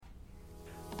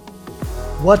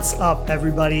What's up,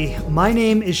 everybody? My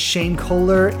name is Shane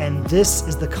Kohler, and this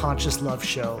is the Conscious Love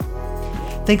Show.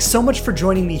 Thanks so much for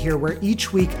joining me here, where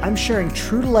each week I'm sharing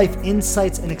true-to-life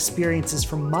insights and experiences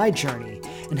from my journey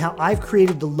and how I've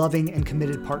created the loving and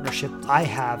committed partnership I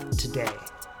have today.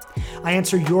 I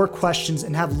answer your questions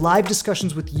and have live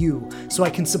discussions with you so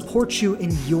I can support you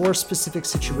in your specific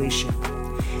situation.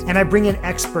 And I bring in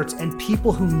experts and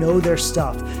people who know their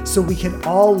stuff so we can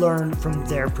all learn from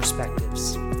their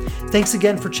perspectives. Thanks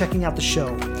again for checking out the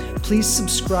show. Please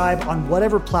subscribe on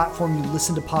whatever platform you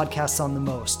listen to podcasts on the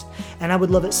most. And I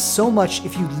would love it so much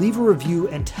if you leave a review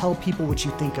and tell people what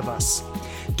you think of us.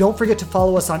 Don't forget to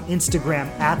follow us on Instagram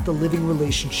at The Living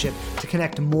Relationship to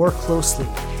connect more closely.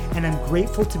 And I'm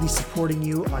grateful to be supporting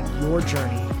you on your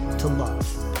journey to love.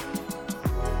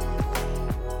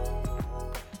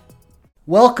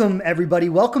 Welcome, everybody.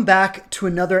 Welcome back to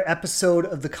another episode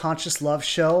of the Conscious Love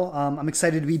Show. I'm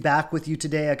excited to be back with you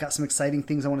today. I got some exciting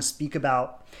things I want to speak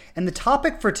about. And the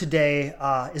topic for today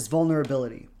is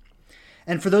vulnerability.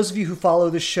 And for those of you who follow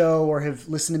the show or have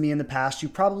listened to me in the past, you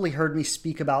probably heard me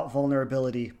speak about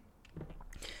vulnerability.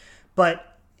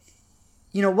 But,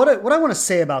 you know, what I want to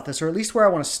say about this, or at least where I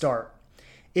want to start,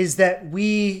 is that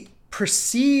we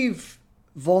perceive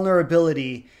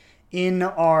vulnerability in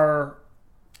our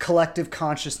collective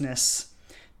consciousness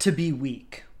to be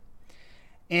weak.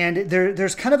 And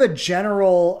there's kind of a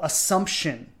general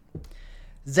assumption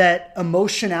that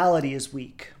emotionality is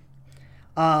weak.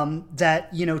 That,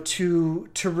 you know, to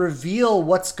reveal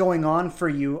what's going on for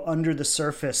you under the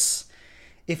surface,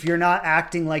 if you're not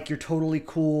acting like you're totally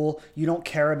cool, you don't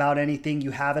care about anything,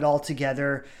 you have it all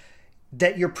together,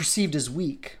 that you're perceived as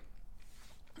weak.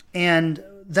 And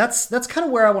that's kind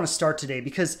of where I want to start today,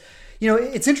 because you know,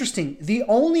 it's interesting. The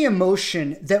only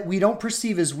emotion that we don't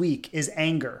perceive as weak is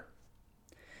anger.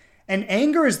 And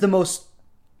anger is the most,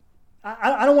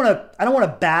 I don't want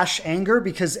to bash anger,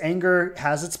 because anger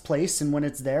has its place, and when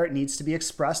it's there, it needs to be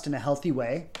expressed in a healthy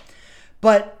way.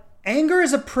 But anger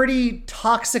is a pretty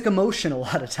toxic emotion a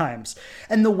lot of times.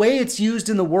 And the way it's used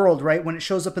in the world, right? When it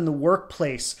shows up in the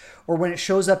workplace or when it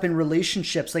shows up in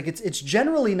relationships, like it's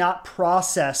generally not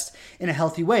processed in a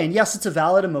healthy way. And yes, it's a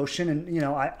valid emotion. And, you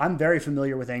know, I'm very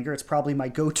familiar with anger. It's probably my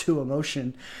go-to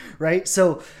emotion, right?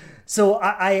 So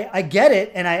I get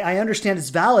it, and I understand it's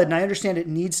valid, and I understand it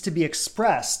needs to be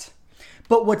expressed.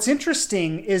 But what's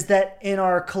interesting is that in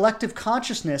our collective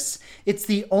consciousness, it's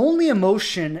the only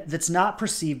emotion that's not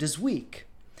perceived as weak.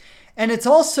 And it's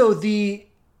also the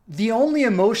only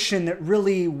emotion that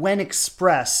really, when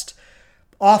expressed,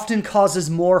 often causes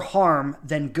more harm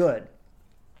than good.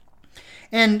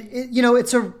 And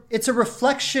it's a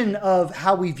reflection of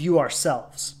how we view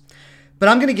ourselves. But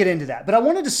I'm going to get into that. But I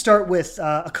wanted to start with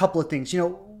a couple of things. You know,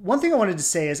 one thing I wanted to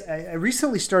say is I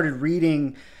recently started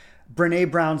reading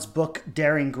Brene Brown's book,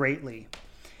 Daring Greatly.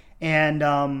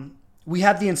 And we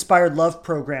have the Inspired Love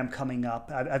program coming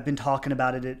up. I've been talking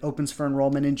about it. It opens for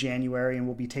enrollment in January, and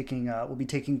we'll be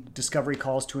taking discovery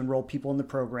calls to enroll people in the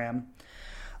program.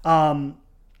 So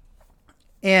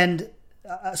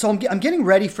I'm getting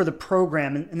ready for the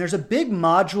program, and there's a big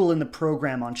module in the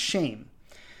program on shame.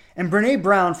 And Brene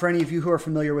Brown, for any of you who are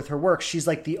familiar with her work, she's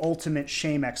like the ultimate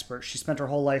shame expert. She spent her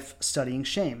whole life studying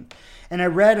shame. And I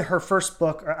read her first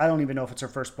book, or I don't even know if it's her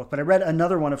first book, but I read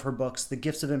another one of her books, The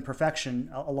Gifts of Imperfection,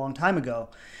 a long time ago.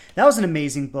 That was an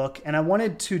amazing book, and I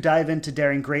wanted to dive into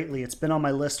Daring Greatly. It's been on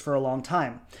my list for a long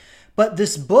time. But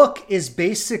this book is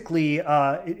basically,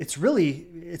 it's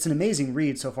an amazing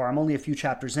read so far. I'm only a few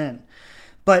chapters in.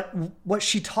 But what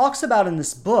she talks about in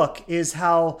this book is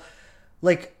how,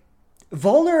 like,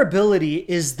 vulnerability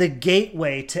is the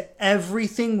gateway to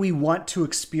everything we want to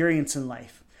experience in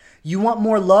life. You want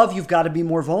more love, you've got to be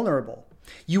more vulnerable.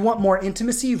 You want more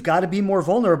intimacy, you've got to be more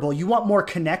vulnerable. You want more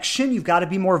connection, you've got to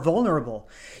be more vulnerable.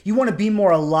 You want to be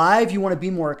more alive, you want to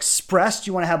be more expressed,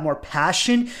 you want to have more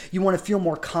passion, you want to feel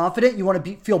more confident, you want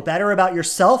to feel better about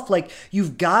yourself. Like,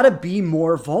 you've got to be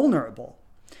more vulnerable.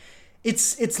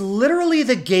 It's literally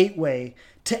the gateway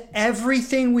to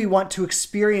everything we want to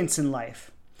experience in life.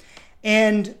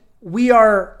 And we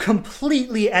are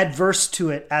completely adverse to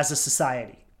it as a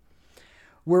society.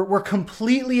 We're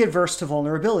completely adverse to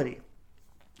vulnerability.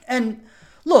 And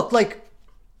look, like,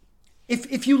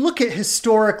 if you look at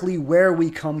historically where we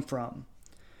come from,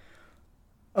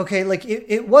 okay, like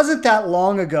it wasn't that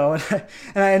long ago,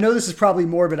 and I know this is probably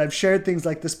morbid, I've shared things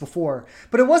like this before,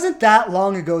 but it wasn't that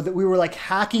long ago that we were like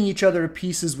hacking each other to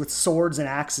pieces with swords and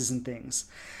axes and things.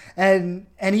 And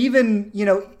even, you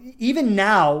know, even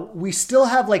now we still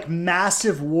have like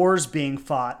massive wars being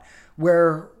fought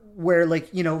where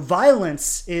like, you know,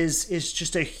 violence is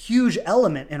just a huge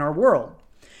element in our world.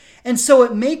 And so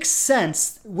it makes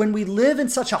sense when we live in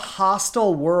such a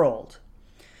hostile world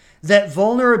that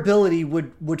vulnerability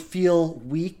would feel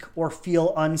weak or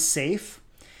feel unsafe.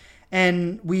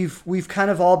 And we've kind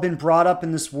of all been brought up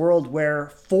in this world where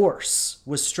force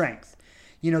was strength.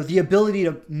 The ability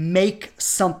to make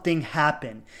something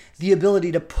happen, the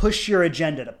ability to push your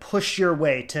agenda, to push your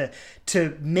way,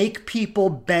 to make people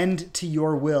bend to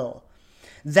your will.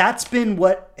 That's been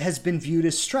what has been viewed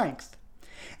as strength.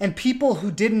 And people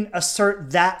who didn't assert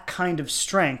that kind of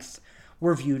strength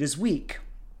were viewed as weak.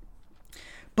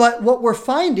 But what we're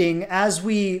finding as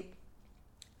we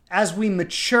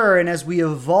mature and as we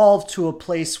evolve to a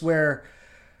place where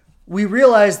we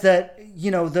realize that,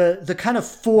 the kind of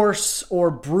force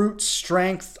or brute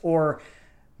strength or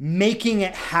making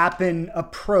it happen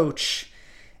approach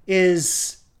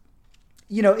is,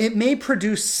 it may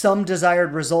produce some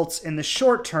desired results in the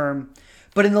short term,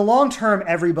 but in the long term,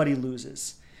 everybody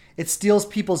loses. It steals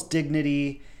people's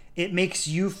dignity. It makes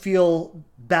you feel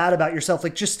bad about yourself.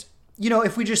 Like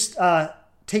if we just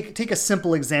take a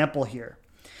simple example here.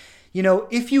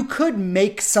 If you could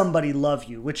make somebody love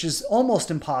you, which is almost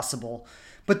impossible,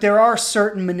 but there are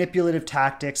certain manipulative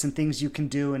tactics and things you can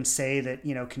do and say that,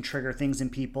 can trigger things in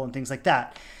people and things like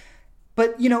that.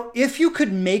 But, if you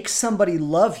could make somebody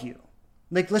love you,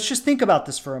 like, let's just think about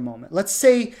this for a moment. Let's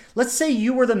say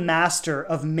you were the master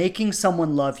of making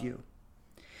someone love you.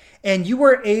 And you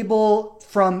were able,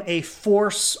 from a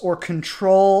force or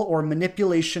control or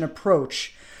manipulation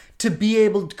approach, to be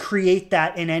able to create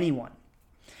that in anyone.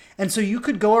 And so you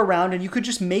could go around and you could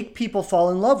just make people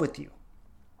fall in love with you.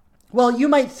 Well, you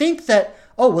might think that,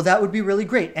 that would be really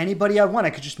great. Anybody I want, I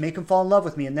could just make them fall in love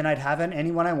with me, and then I'd have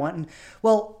anyone I want. And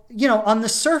on the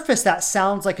surface, that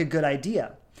sounds like a good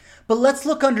idea. But let's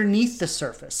look underneath the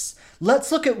surface.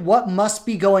 Let's look at what must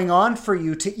be going on for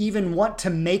you to even want to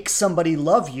make somebody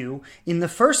love you in the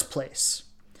first place.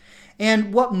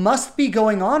 And what must be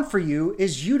going on for you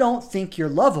is you don't think you're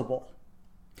lovable.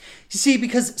 You see,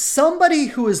 because somebody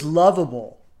who is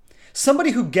lovable,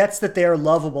 somebody who gets that they are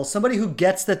lovable, somebody who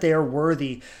gets that they are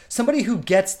worthy, somebody who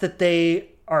gets that they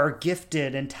are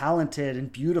gifted and talented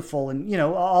and beautiful and,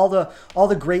 all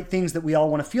the great things that we all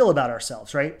want to feel about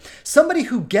ourselves, right? Somebody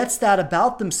who gets that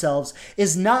about themselves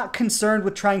is not concerned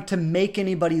with trying to make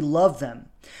anybody love them.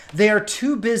 They are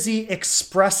too busy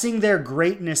expressing their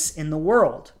greatness in the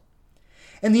world.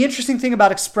 And the interesting thing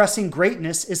about expressing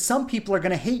greatness is some people are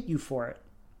going to hate you for it.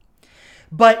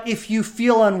 But if you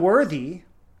feel unworthy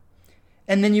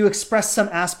and then you express some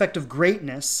aspect of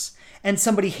greatness and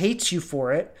somebody hates you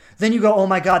for it, then you go, oh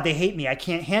my God, they hate me. I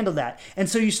can't handle that. And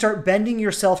so you start bending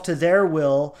yourself to their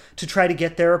will to try to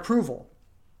get their approval.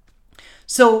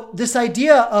 So this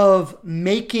idea of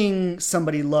making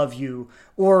somebody love you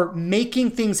or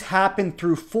making things happen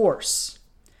through force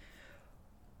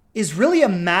is really a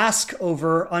mask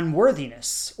over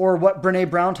unworthiness, or what Brene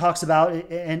Brown talks about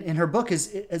in her book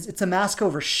is it's a mask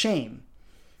over shame.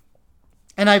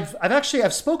 And I've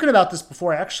spoken about this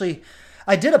before.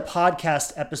 I did a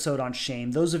podcast episode on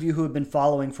shame. Those of you who have been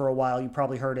following for a while, you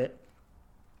probably heard it.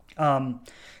 I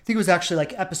think it was actually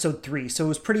like episode 3, so it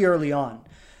was pretty early on.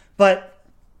 But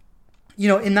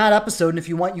in that episode, and if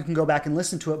you want, you can go back and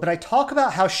listen to it, but I talk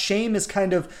about how shame is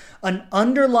kind of an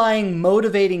underlying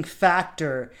motivating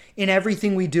factor in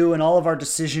everything we do and all of our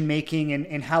decision making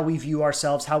and how we view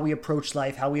ourselves, how we approach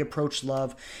life, how we approach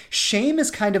love. Shame is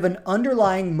kind of an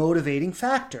underlying motivating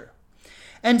factor.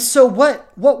 And so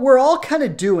what we're all kind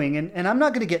of doing, and I'm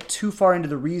not going to get too far into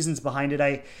the reasons behind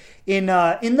it. In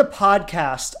the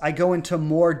podcast, I go into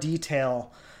more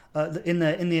detail in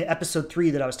the episode 3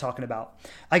 that I was talking about.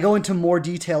 I go into more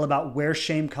detail about where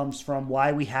shame comes from,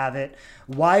 why we have it,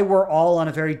 why we're all on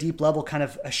a very deep level kind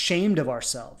of ashamed of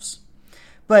ourselves.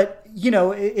 But,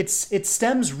 it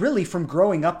stems really from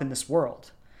growing up in this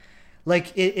world.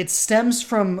 Like it stems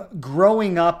from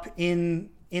growing up in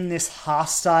this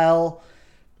hostile,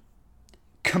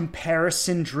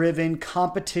 comparison-driven,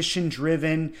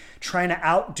 competition-driven, trying to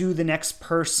outdo the next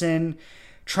person,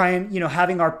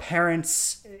 having our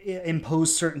parents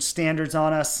impose certain standards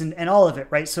on us and all of it,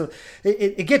 right? So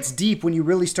it gets deep when you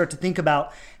really start to think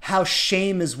about how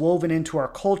shame is woven into our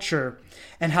culture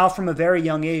and how from a very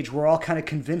young age, we're all kind of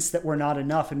convinced that we're not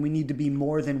enough and we need to be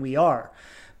more than we are.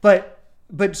 But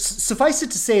suffice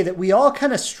it to say that we all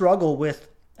kind of struggle with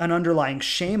an underlying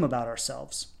shame about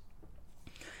ourselves.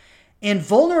 And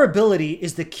vulnerability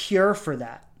is the cure for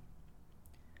that.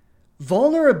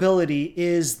 Vulnerability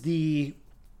is the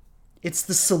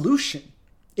solution.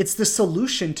 It's the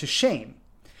solution to shame.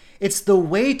 It's the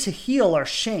way to heal our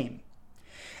shame.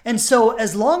 And so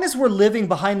as long as we're living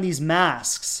behind these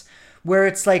masks, where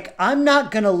it's like, I'm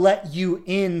not going to let you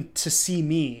in to see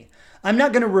me. I'm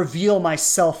not going to reveal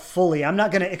myself fully. I'm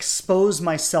not going to expose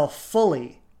myself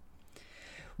fully.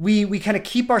 We kind of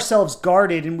keep ourselves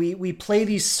guarded, and we play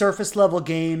these surface level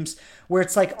games where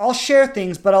it's like, I'll share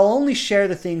things, but I'll only share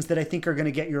the things that I think are going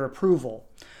to get your approval.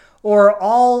 Or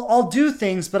I'll do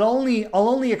things, but I'll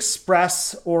only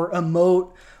express or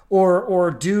emote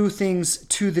or do things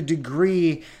to the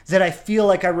degree that I feel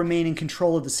like I remain in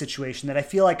control of the situation, that I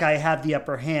feel like I have the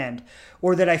upper hand,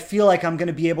 or that I feel like I'm going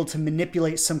to be able to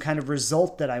manipulate some kind of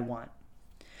result that I want.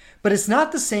 But it's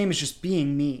not the same as just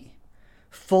being me,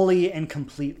 fully and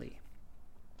completely.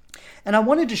 And I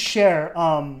wanted to share,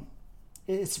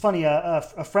 it's funny,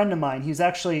 a friend of mine, he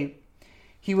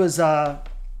was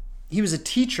a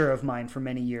teacher of mine for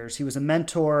many years. He was a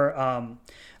mentor.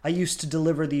 I used to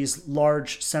deliver these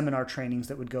large seminar trainings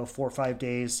that would go 4 or 5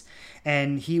 days,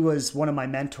 and he was one of my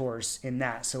mentors in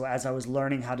that. So as I was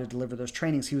learning how to deliver those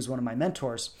trainings, he was one of my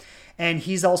mentors. And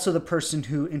he's also the person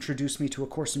who introduced me to A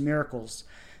Course in Miracles.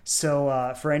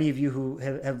 So for any of you who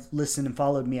have listened and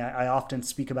followed me, I often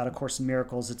speak about A Course in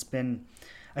Miracles.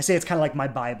 I say it's kind of like my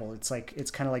Bible. It's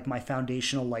kind of like my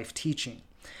foundational life teaching.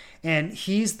 And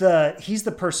he's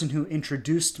the person who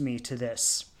introduced me to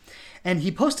this. And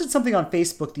he posted something on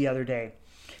Facebook the other day.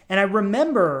 And I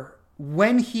remember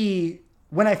when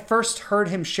I first heard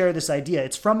him share this idea,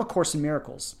 it's from A Course in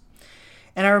Miracles.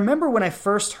 And I remember when I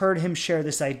first heard him share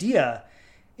this idea,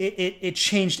 it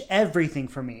changed everything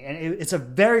for me. And it's a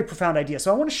very profound idea.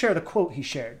 So I want to share the quote he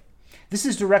shared. This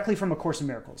is directly from A Course in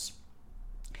Miracles.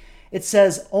 It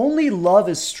says, "Only love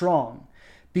is strong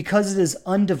because it is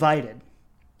undivided.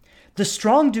 The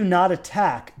strong do not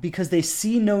attack because they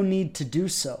see no need to do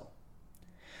so.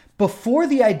 Before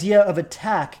the idea of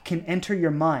attack can enter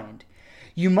your mind,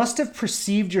 you must have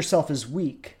perceived yourself as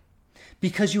weak.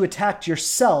 Because you attacked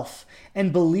yourself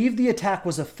and believed the attack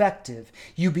was effective,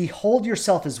 you behold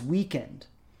yourself as weakened.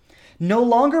 No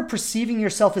longer perceiving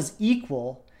yourself as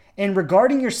equal and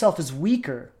regarding yourself as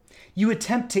weaker, you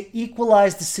attempt to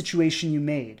equalize the situation you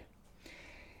made.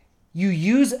 You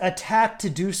use attack to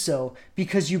do so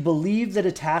because you believe that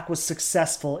attack was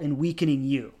successful in weakening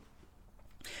you."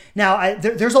 Now,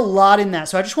 there's a lot in that,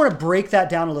 so I just want to break that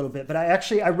down a little bit. But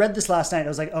I read this last night. I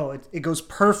was like, oh, it goes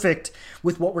perfect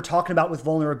with what we're talking about with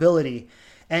vulnerability,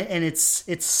 and it's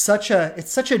such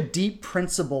a deep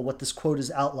principle what this quote is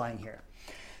outlining here.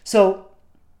 So,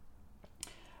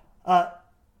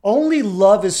 only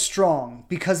love is strong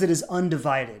because it is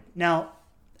undivided. Now,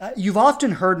 you've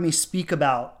often heard me speak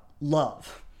about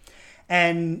love.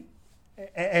 And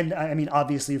I mean,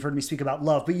 obviously you've heard me speak about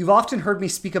love, but you've often heard me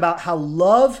speak about how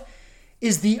love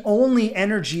is the only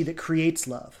energy that creates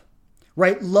love,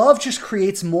 right? Love just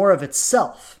creates more of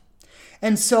itself.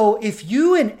 And so if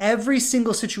you in every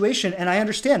single situation, and I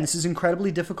understand this is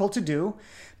incredibly difficult to do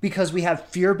because we have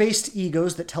fear-based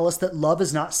egos that tell us that love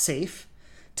is not safe,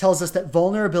 tells us that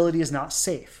vulnerability is not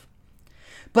safe.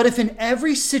 But if in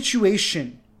every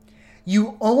situation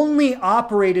you only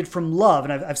operated from love,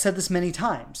 and I've said this many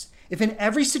times, if in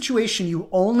every situation you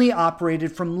only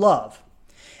operated from love,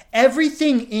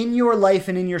 everything in your life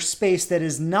and in your space that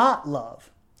is not love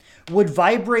would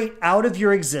vibrate out of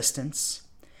your existence,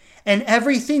 and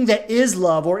everything that is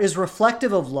love or is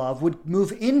reflective of love would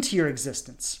move into your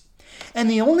existence. And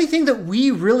the only thing that we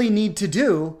really need to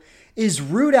do is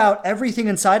root out everything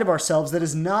inside of ourselves that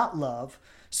is not love,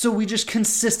 so we just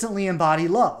consistently embody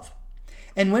love.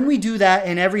 And when we do that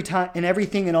in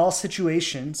everything in all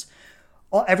situations,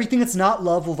 everything that's not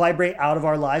love will vibrate out of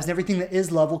our lives, and everything that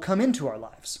is love will come into our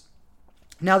lives.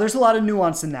 Now, there's a lot of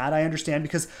nuance in that, I understand,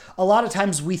 because a lot of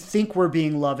times we think we're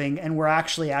being loving and we're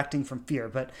actually acting from fear,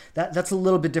 but that's a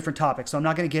little bit different topic, so I'm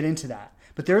not going to get into that.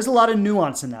 But there is a lot of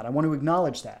nuance in that. I want to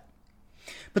acknowledge that.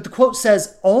 But the quote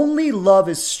says, "Only love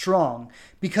is strong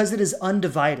because it is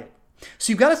undivided."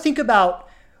 So you've got to think about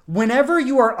whenever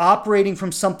you are operating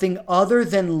from something other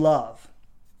than love,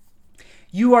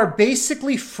 you are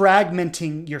basically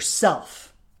fragmenting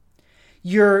yourself.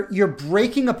 You're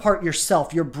breaking apart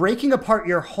yourself. You're breaking apart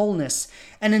your wholeness.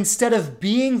 And instead of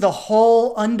being the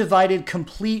whole, undivided,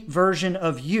 complete version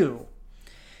of you,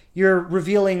 you're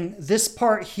revealing this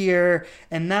part here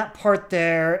and that part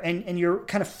there. And you're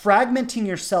kind of fragmenting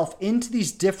yourself into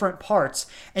these different parts,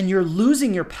 and you're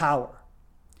losing your power.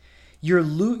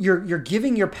 You're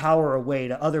giving your power away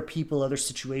to other people, other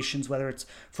situations, whether it's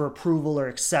for approval or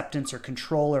acceptance or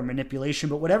control or manipulation,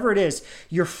 but whatever it is,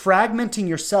 you're fragmenting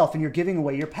yourself and you're giving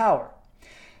away your power.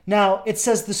 Now, it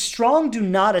says the strong do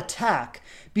not attack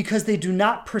because they do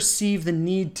not perceive the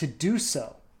need to do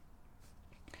so.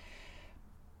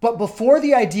 But before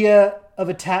the idea of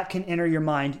attack can enter your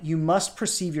mind, you must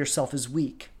perceive yourself as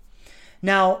weak.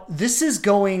 Now, this is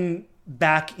going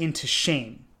back into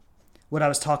shame, what I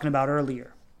was talking about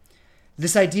earlier.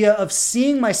 This idea of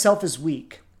seeing myself as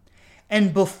weak.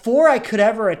 And before I could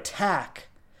ever attack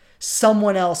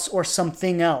someone else or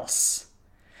something else,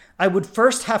 I would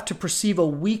first have to perceive a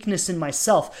weakness in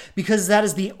myself, because that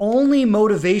is the only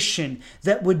motivation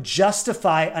that would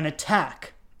justify an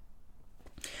attack.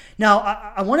 Now,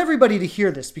 I want everybody to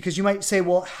hear this, because you might say,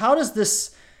 well, what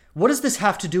does this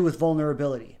have to do with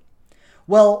vulnerability?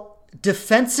 Well,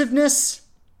 defensiveness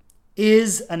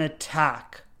is an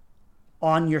attack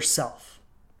on yourself.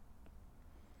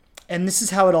 And this is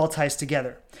how it all ties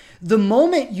together. The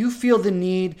moment you feel the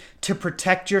need to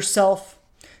protect yourself,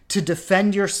 to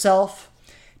defend yourself,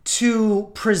 to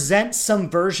present some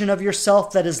version of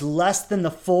yourself that is less than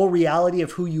the full reality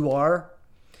of who you are,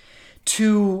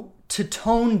 to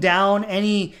tone down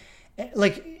any,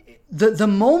 the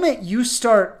moment you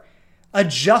start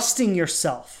adjusting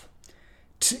yourself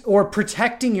or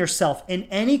protecting yourself in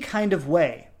any kind of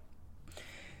way,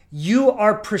 you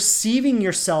are perceiving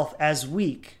yourself as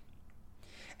weak.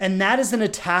 And that is an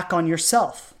attack on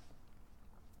yourself,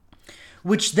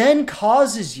 which then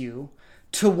causes you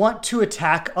to want to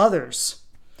attack others.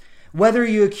 Whether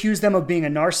you accuse them of being a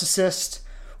narcissist,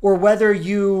 or whether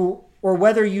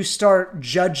you start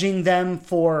judging them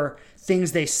for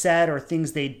things they said or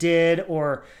things they did,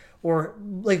 or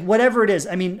like whatever it is.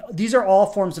 I mean, these are all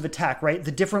forms of attack, right?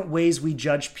 The different ways we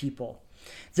judge people,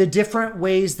 the different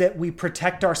ways that we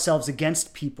protect ourselves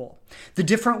against people, the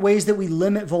different ways that we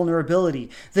limit vulnerability,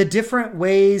 the different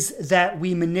ways that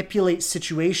we manipulate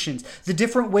situations, the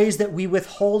different ways that we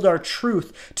withhold our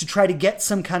truth to try to get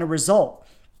some kind of result.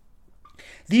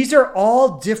 These are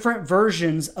all different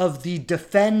versions of the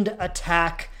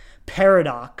defend-attack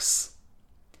paradox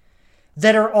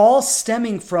that are all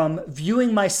stemming from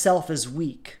viewing myself as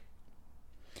weak,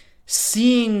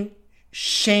 seeing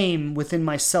shame within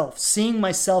myself, seeing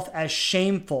myself as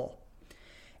shameful,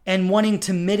 and wanting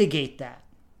to mitigate that.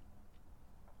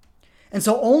 And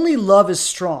so only love is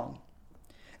strong.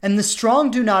 And the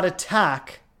strong do not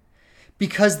attack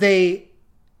because they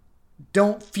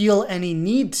don't feel any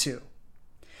need to.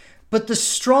 But the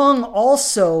strong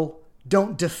also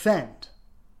don't defend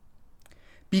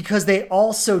because they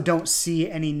also don't see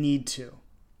any need to.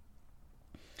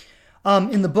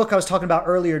 In the book I was talking about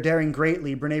earlier, Daring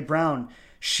Greatly, Brene Brown,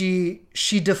 she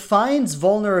defines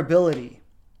vulnerability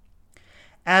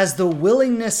as the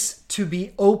willingness to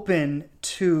be open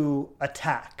to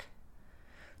attack,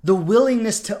 the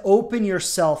willingness to open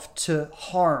yourself to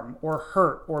harm or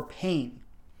hurt or pain.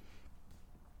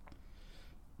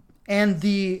 And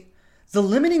the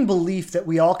limiting belief that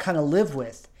we all kind of live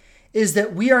with is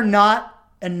that we are not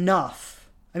enough.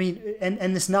 I mean,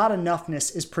 and this not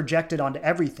enoughness is projected onto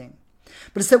everything.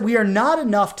 But it's that we are not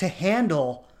enough to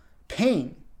handle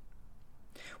pain.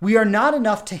 We are not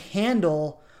enough to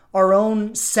handle our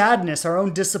own sadness, our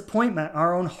own disappointment,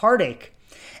 our own heartache.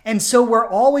 And so we're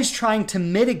always trying to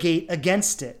mitigate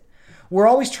against it. We're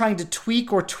always trying to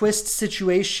tweak or twist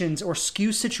situations or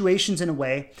skew situations in a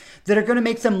way that are going to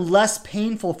make them less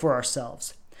painful for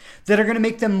ourselves, that are going to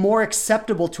make them more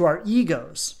acceptable to our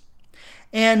egos.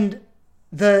 And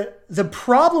the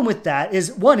problem with that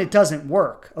is, one, it doesn't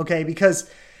work, okay? Because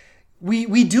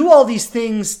we do all these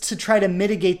things to try to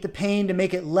mitigate the pain, to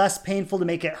make it less painful, to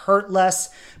make it hurt less,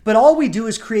 but all we do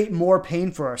is create more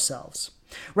pain for ourselves,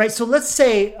 right? So let's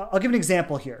say, I'll give an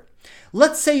example here.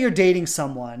 Let's say you're dating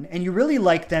someone and you really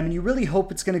like them and you really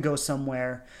hope it's going to go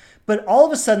somewhere, but all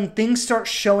of a sudden things start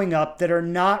showing up that are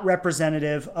not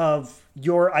representative of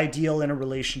your ideal in a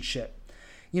relationship.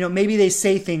 You know, maybe they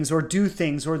say things or do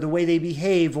things or the way they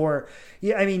behave, or,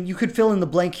 I mean, you could fill in the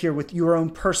blank here with your own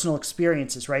personal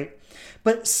experiences, right?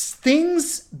 But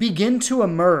things begin to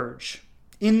emerge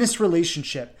in this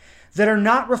relationship that are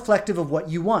not reflective of what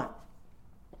you want.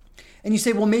 And you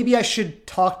say, well, maybe I should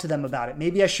talk to them about it.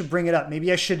 Maybe I should bring it up.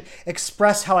 Maybe I should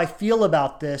express how I feel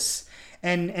about this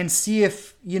and see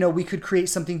if, you know, we could create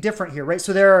something different here, right?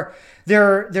 So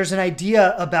there's an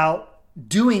idea about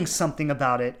doing something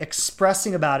about it,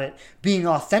 expressing about it, being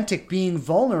authentic, being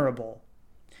vulnerable,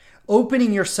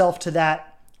 opening yourself to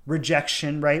that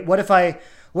rejection, right? What if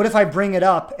I bring it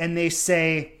up and they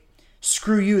say,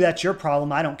 screw you, that's your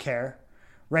problem, I don't care,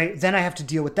 right? Then I have to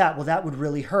deal with that. Well, that would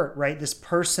really hurt, right? This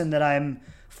person that I'm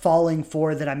falling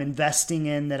for, that I'm investing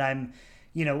in, that I'm,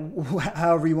 you know,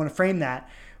 however you want to frame that,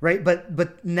 right?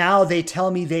 But now they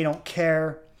tell me they don't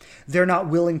care. They're not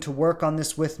willing to work on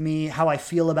this with me. How I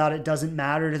feel about it doesn't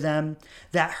matter to them.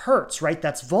 That hurts, right?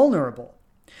 That's vulnerable.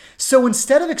 So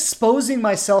instead of exposing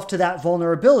myself to that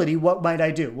vulnerability, what might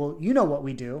I do? Well, you know what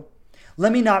we do.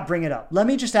 Let me not bring it up. Let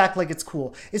me just act like it's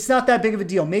cool. It's not that big of a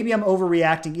deal. Maybe I'm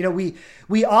overreacting.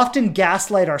 We often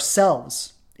gaslight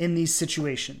ourselves in these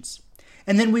situations.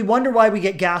 And then we wonder why we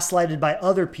get gaslighted by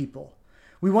other people.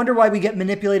 We wonder why we get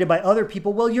manipulated by other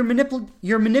people. Well, you're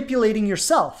manipulating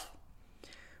yourself,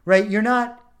 right? You're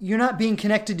not being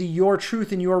connected to your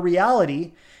truth and your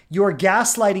reality. You're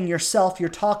gaslighting yourself. You're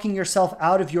talking yourself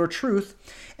out of your truth.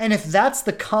 And if that's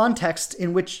the context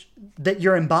in which that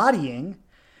you're embodying,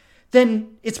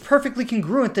 then it's perfectly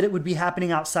congruent that it would be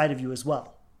happening outside of you as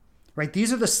well, right?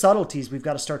 These are the subtleties we've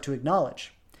got to start to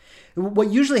acknowledge. What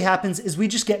usually happens is we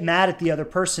just get mad at the other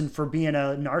person for being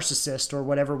a narcissist or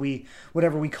whatever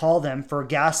we call them, for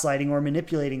gaslighting or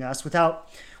manipulating us without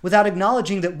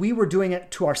acknowledging that we were doing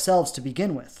it to ourselves to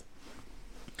begin with.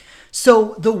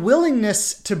 So the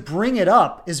willingness to bring it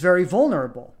up is very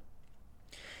vulnerable.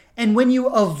 And when you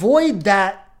avoid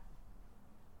that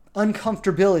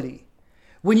uncomfortability,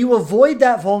 when you avoid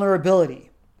that vulnerability,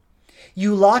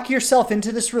 you lock yourself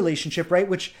into this relationship, right?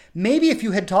 Which maybe if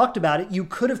you had talked about it, you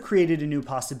could have created a new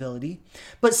possibility.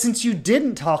 But since you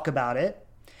didn't talk about it,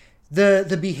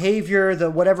 the behavior, the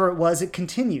whatever it was, it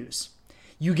continues.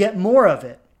 You get more of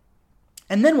it.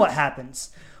 And then what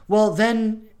happens? Well,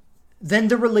 then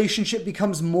the relationship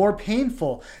becomes more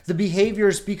painful. The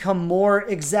behaviors become more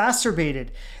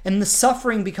exacerbated and the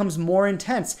suffering becomes more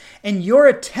intense. And your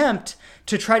attempt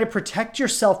to try to protect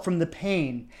yourself from the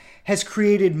pain has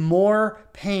created more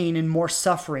pain and more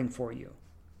suffering for you.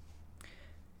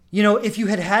 If you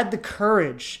had had the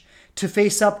courage to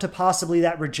face up to possibly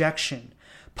that rejection,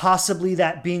 possibly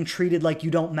that being treated like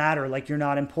you don't matter, like you're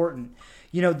not important,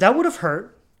 that would have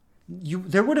hurt.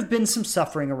 There would have been some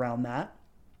suffering around that.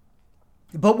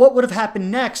 But what would have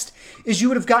happened next is you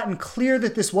would have gotten clear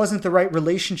that this wasn't the right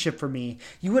relationship for me.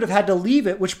 You would have had to leave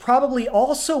it, which probably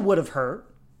also would have hurt.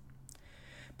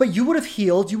 But you would have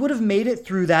healed, you would have made it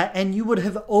through that, and you would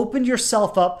have opened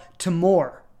yourself up to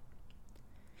more.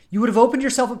 You would have opened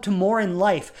yourself up to more in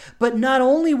life. But not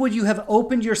only would you have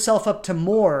opened yourself up to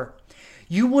more,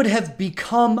 you would have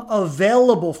become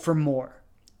available for more.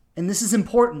 And this is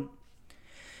important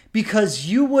because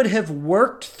you would have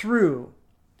worked through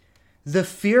the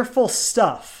fearful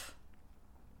stuff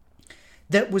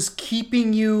that was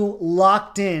keeping you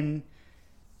locked in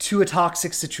to a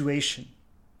toxic situation.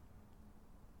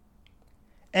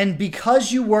 And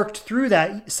because you worked through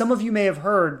that, some of you may have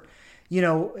heard,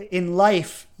 in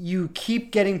life, you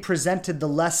keep getting presented the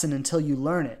lesson until you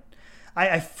learn it.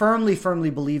 I firmly, firmly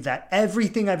believe that.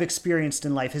 Everything I've experienced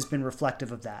in life has been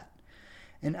reflective of that.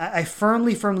 And I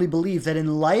firmly, firmly believe that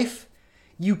in life,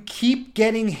 you keep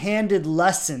getting handed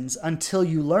lessons until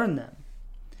you learn them.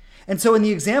 And so in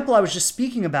the example I was just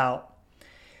speaking about,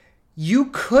 you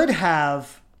could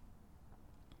have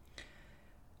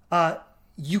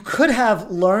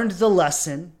learned the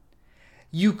lesson.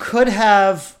 You could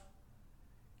have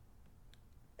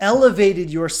elevated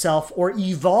yourself or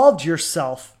evolved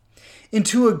yourself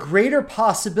into a greater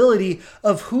possibility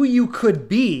of who you could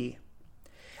be.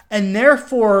 And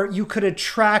therefore, you could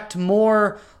attract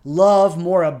more love,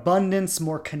 more abundance,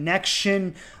 more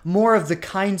connection, more of the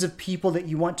kinds of people that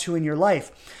you want to in your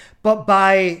life. But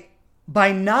by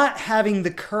not having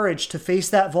the courage to face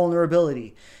that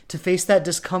vulnerability, to face that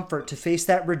discomfort, to face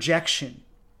that rejection,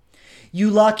 you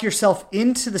lock yourself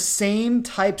into the same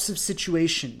types of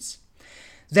situations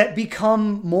that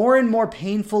become more and more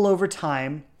painful over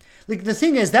time. Like the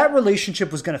thing is, that relationship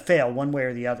was going to fail one way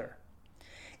or the other.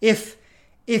 If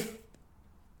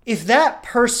that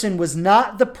person was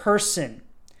not the person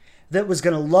that was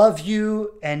going to love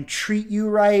you and treat you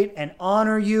right and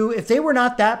honor you, if they were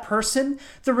not that person,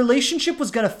 the relationship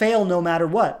was going to fail no matter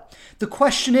what. The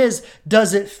question is,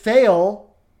 does it fail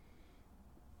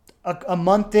a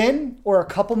month in or a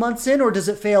couple months in, or does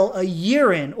it fail a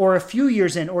year in or a few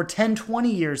years in or 10,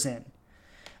 20 years in?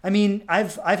 I mean,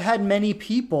 I've had many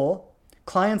people,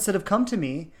 clients that have come to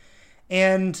me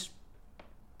and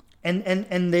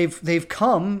they've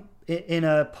come in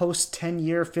a post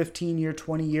 10-year, 15-year,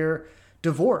 20-year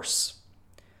divorce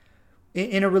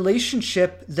in a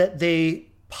relationship that they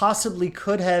possibly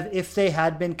could have, if they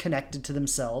had been connected to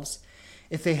themselves,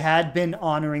 if they had been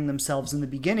honoring themselves in the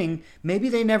beginning, maybe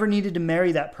they never needed to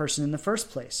marry that person in the first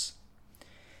place.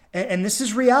 And this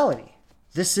is reality.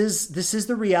 This is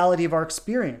the reality of our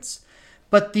experience.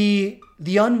 But the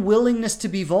unwillingness to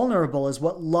be vulnerable is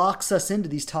what locks us into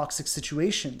these toxic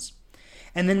situations.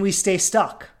 And then we stay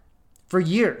stuck for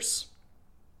years.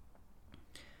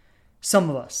 Some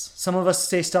of us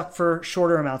stay stuck for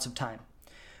shorter amounts of time.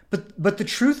 But the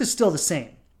truth is still the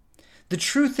same. The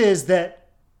truth is that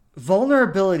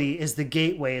vulnerability is the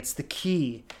gateway. It's the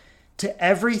key to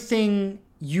everything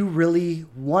you really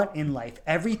want in life,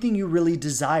 everything you really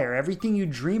desire, everything you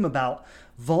dream about.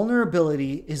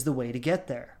 Vulnerability is the way to get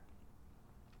there.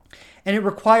 And it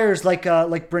requires, like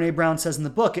Brene Brown says in the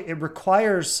book, it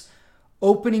requires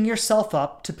opening yourself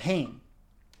up to pain,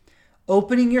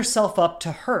 opening yourself up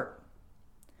to hurt,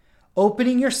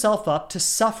 opening yourself up to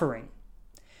suffering,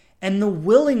 and the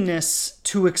willingness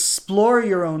to explore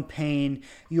your own pain,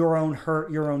 your own hurt,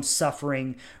 your own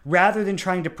suffering, rather than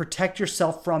trying to protect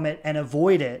yourself from it and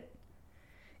avoid it.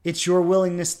 It's your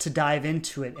willingness to dive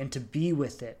into it and to be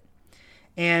with it.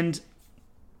 And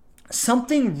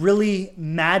something really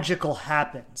magical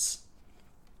happens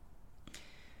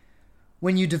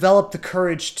when you develop the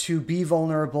courage to be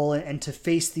vulnerable and to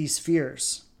face these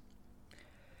fears.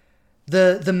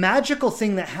 The magical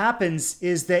thing that happens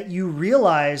is that you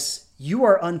realize you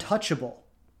are untouchable.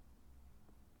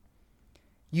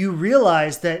 You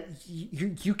realize that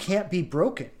you can't be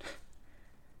broken.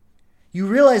 You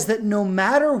realize that no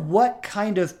matter what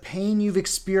kind of pain you've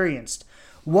experienced,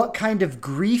 what kind of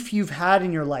grief you've had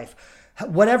in your life,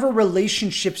 whatever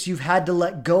relationships you've had to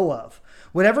let go of,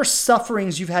 whatever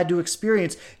sufferings you've had to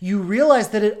experience, you realize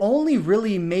that it only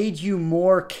really made you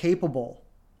more capable.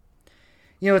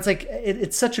 You know, it's like,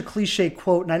 it's such a cliche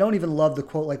quote, and I don't even love the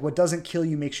quote, like, what doesn't kill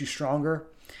you makes you stronger.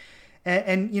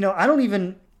 And you know, I don't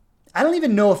even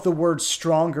know if the word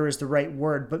stronger is the right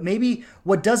word, but maybe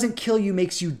what doesn't kill you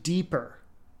makes you deeper.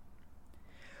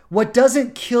 What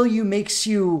doesn't kill you makes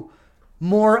you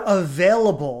more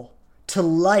available to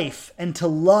life and to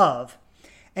love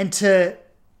and to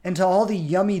all the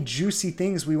yummy, juicy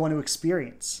things we want to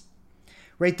experience,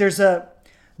 right? There's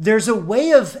a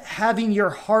way of having your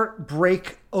heart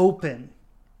break open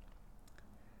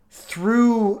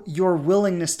through your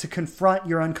willingness to confront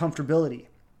your uncomfortability.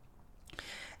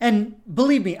 And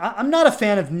believe me, I'm not a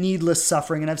fan of needless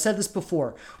suffering, and I've said this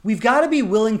before. We've got to be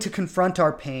willing to confront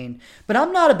our pain, but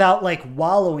I'm not about like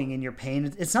wallowing in your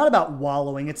pain. It's not about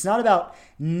wallowing. It's not about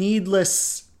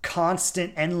needless,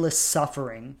 constant, endless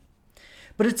suffering,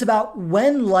 but it's about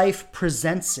when life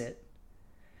presents it.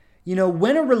 You know,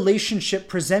 when a relationship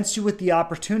presents you with the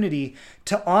opportunity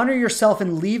to honor yourself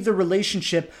and leave the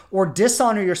relationship, or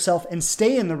dishonor yourself and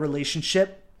stay in the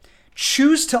relationship,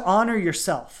 choose to honor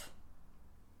yourself.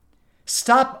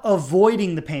 Stop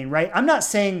avoiding the pain, right? I'm not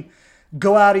saying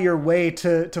go out of your way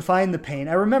to find the pain.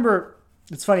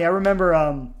 It's funny, I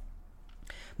remember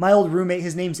my old roommate,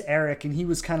 his name's Eric, and he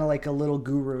was kind of like a little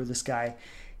guru, this guy.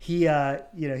 He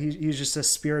was just a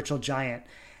spiritual giant.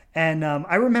 And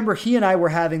I remember he and I were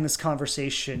having this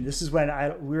conversation. This is when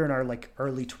we were in our like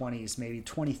early 20s, maybe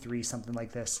 23, something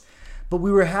like this. But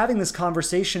we were having this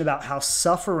conversation about how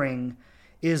suffering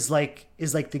is like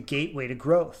the gateway to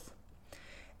growth.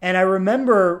 And I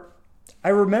remember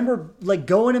like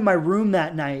going in my room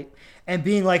that night and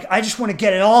being like, I just want to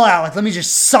get it all out. Like, let me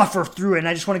just suffer through it. And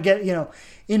I just want to get,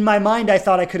 in my mind, I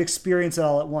thought I could experience it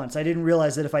all at once. I didn't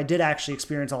realize that if I did actually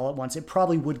experience all at once, it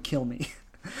probably would kill me.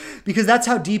 Because that's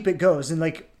how deep it goes. And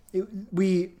like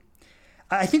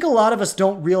I think a lot of us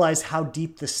don't realize how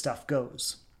deep this stuff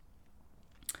goes.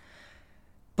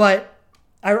 But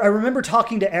I remember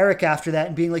talking to Eric after that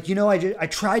and being like, I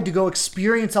tried to go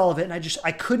experience all of it, and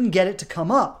I couldn't get it to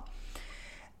come up.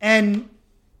 And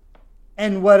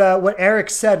what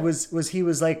Eric said was he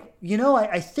was like,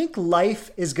 I think life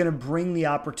is going to bring the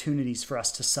opportunities for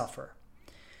us to suffer.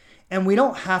 And we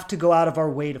don't have to go out of our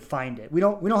way to find it. We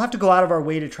don't have to go out of our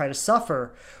way to try to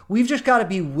suffer. We've just got to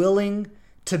be willing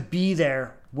to be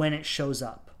there when it shows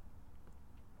up.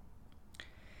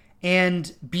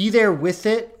 And be there with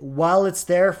it while it's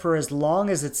there, for as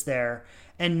long as it's there,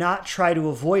 and not try to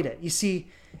avoid it. You see,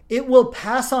 it will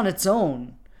pass on its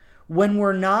own when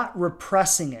we're not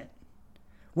repressing it,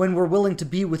 when we're willing to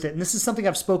be with it. And this is something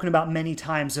I've spoken about many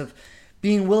times, of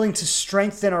being willing to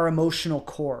strengthen our emotional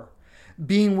core,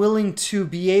 being willing to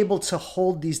be able to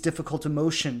hold these difficult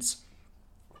emotions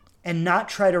and not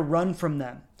try to run from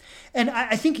them. And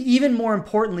I think even more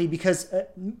importantly, because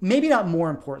maybe not more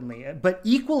importantly, but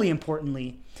equally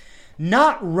importantly,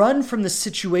 not run from the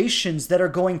situations that are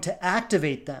going to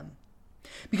activate them.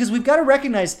 Because we've got to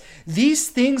recognize these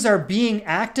things are being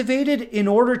activated in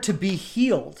order to be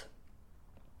healed.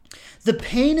 The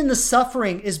pain and the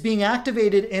suffering is being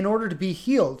activated in order to be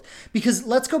healed. Because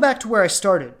let's go back to where I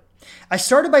started. I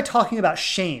started by talking about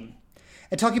shame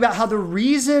and talking about how the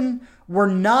reason we're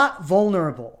not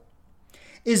vulnerable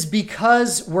is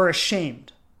because we're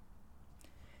ashamed.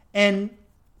 And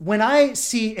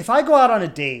if I go out on a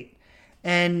date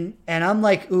And I'm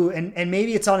like, ooh, and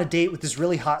maybe it's on a date with this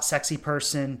really hot, sexy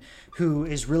person who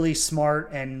is really smart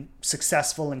and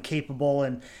successful and capable.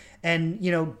 And,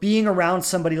 being around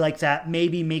somebody like that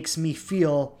maybe makes me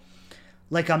feel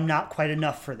like I'm not quite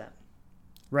enough for them,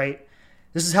 right?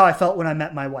 This is how I felt when I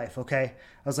met my wife, okay?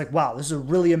 I was like, wow, this is a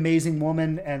really amazing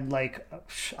woman, and like,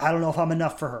 I don't know if I'm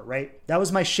enough for her, right? That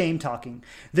was my shame talking.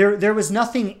 There was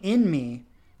nothing in me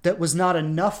that was not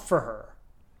enough for her.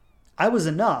 I was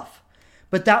enough,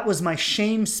 but that was my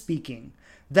shame speaking.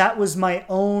 That was my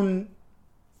own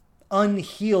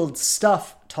unhealed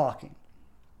stuff talking,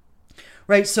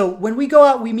 right? So when we go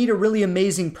out, we meet a really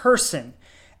amazing person,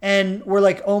 and we're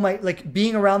like, oh my, like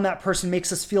being around that person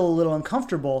makes us feel a little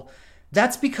uncomfortable.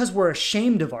 That's because we're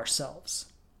ashamed of ourselves.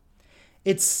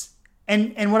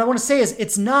 And what I want to say is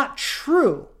it's not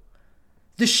true.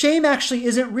 The shame actually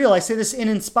isn't real. I say this in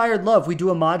Inspired Love. We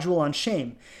do a module on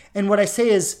shame. And what I say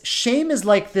is shame is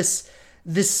like this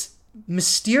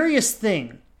mysterious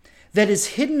thing that is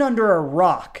hidden under a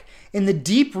rock in the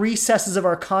deep recesses of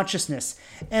our consciousness.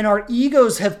 And our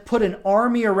egos have put an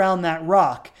army around that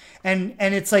rock. And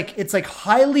it's like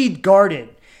highly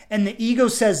guarded. And the ego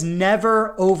says,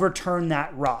 never overturn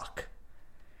that rock,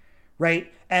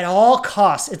 right? At all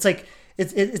costs. It's like,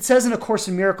 it says in A Course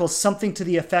in Miracles something to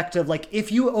the effect of like,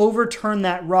 if you overturn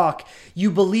that rock,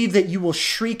 you believe that you will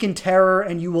shriek in terror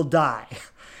and you will die.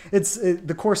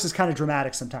 The Course is kind of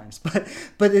dramatic sometimes,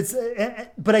 but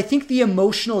I think the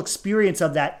emotional experience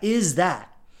of that is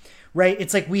that, right?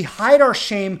 It's like we hide our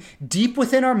shame deep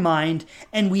within our mind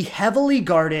and we heavily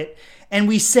guard it, and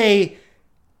we say,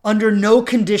 under no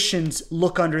conditions,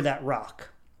 look under that rock.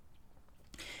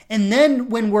 And then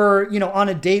when we're, on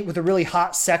a date with a really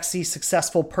hot, sexy,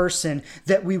 successful person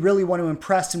that we really want to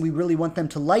impress and we really want them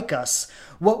to like us,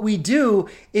 what we do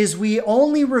is we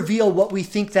only reveal what we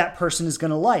think that person is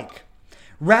going to like,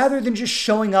 rather than just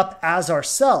showing up as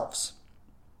ourselves.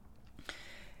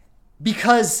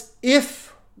 Because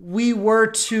if we were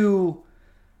to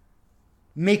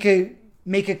make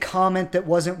a comment that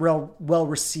wasn't well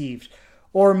received,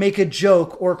 or make a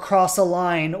joke, or cross a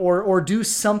line, or do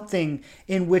something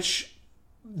in which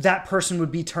that person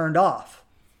would be turned off,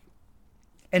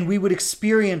 and we would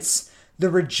experience the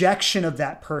rejection of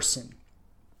that person,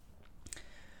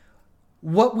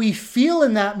 what we feel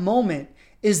in that moment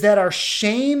is that our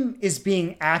shame is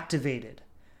being activated.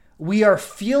 We are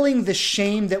feeling the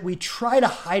shame that we try to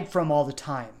hide from all the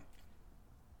time.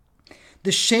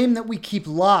 The shame that we keep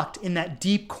locked in that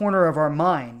deep corner of our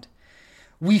mind.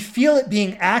 We feel it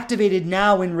being activated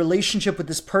now in relationship with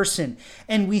this person.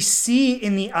 And we see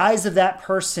in the eyes of that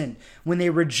person when they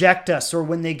reject us, or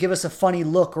when they give us a funny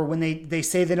look, or when they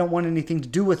say they don't want anything to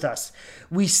do with us.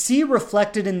 We see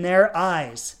reflected in their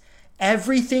eyes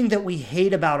everything that we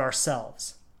hate about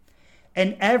ourselves,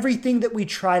 and everything that we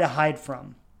try to hide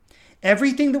from.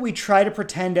 Everything that we try to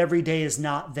pretend every day is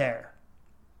not there.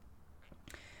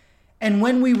 And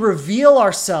when we reveal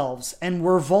ourselves and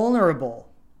we're vulnerable,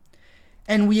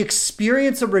 and we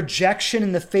experience a rejection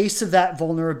in the face of that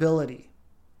vulnerability,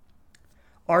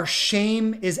 our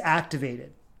shame is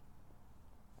activated.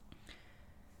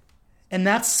 And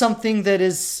that's something that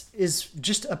is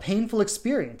just a painful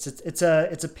experience. It's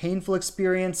a painful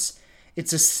experience.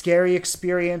 It's a scary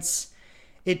experience.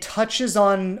 It touches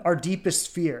on our deepest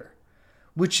fear,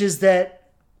 which is that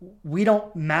we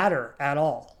don't matter at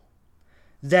all.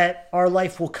 That our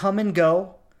life will come and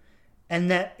go, and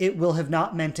that it will have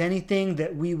not meant anything,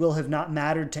 that we will have not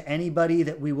mattered to anybody,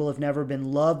 that we will have never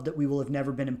been loved, that we will have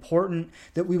never been important,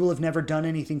 that we will have never done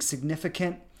anything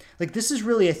significant. Like, this is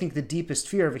really, I think, the deepest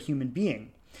fear of a human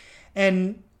being.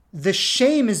 And the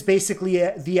shame is basically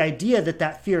the idea that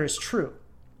that fear is true.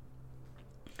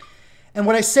 And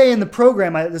what I say in the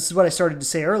program, this is what I started to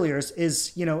say earlier,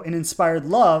 is in Inspired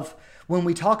Love, when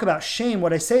we talk about shame,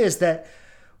 what I say is that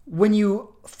when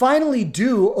you finally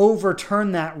do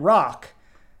overturn that rock,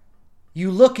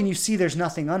 you look and you see there's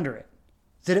nothing under it.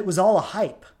 That it was all a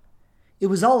hype. It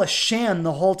was all a sham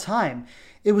the whole time.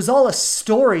 It was all a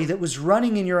story that was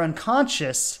running in your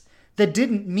unconscious that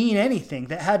didn't mean anything,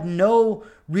 that had no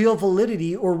real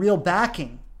validity or real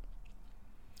backing.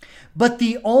 But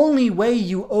the only way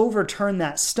you overturn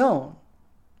that stone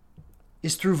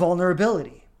is through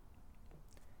vulnerability.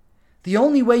 The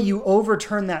only way you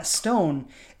overturn that stone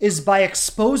is by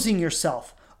exposing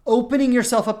yourself, opening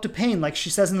yourself up to pain, like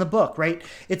she says in the book, right?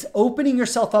 It's opening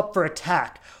yourself up for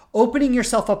attack, opening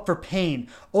yourself up for pain,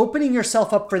 opening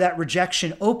yourself up for that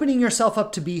rejection, opening yourself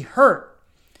up to be hurt.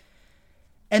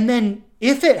 And then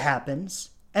if it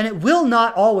happens, and it will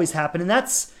not always happen, and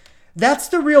that's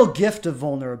the real gift of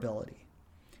vulnerability,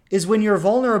 is when you're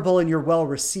vulnerable and you're well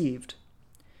received.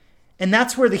 And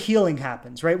that's where the healing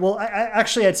happens, right? Well, I'd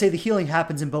say the healing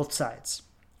happens in both sides,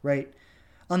 right?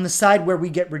 On the side where we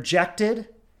get rejected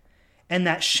and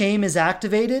that shame is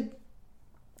activated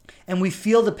and we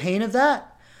feel the pain of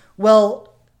that,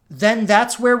 well, then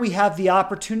that's where we have the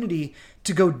opportunity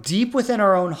to go deep within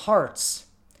our own hearts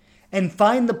and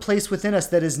find the place within us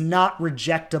that is not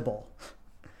rejectable.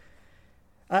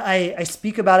 I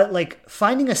speak about it like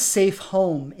finding a safe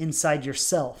home inside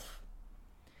yourself.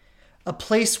 A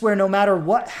place where no matter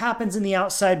what happens in the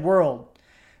outside world,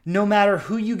 no matter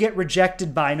who you get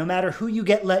rejected by, no matter who you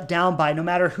get let down by, no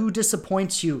matter who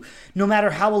disappoints you, no matter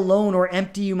how alone or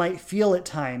empty you might feel at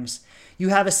times, you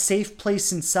have a safe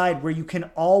place inside where you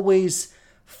can always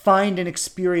find and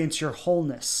experience your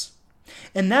wholeness.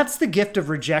 And that's the gift of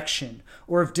rejection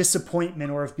or of disappointment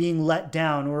or of being let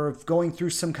down or of going through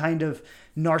some kind of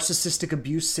narcissistic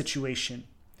abuse situation,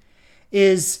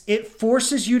 is it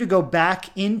forces you to go back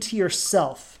into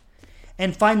yourself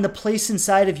and find the place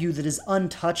inside of you that is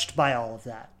untouched by all of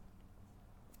that.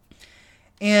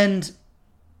 And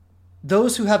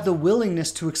those who have the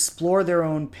willingness to explore their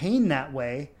own pain that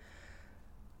way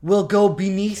will go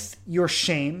beneath your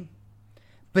shame,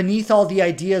 beneath all the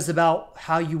ideas about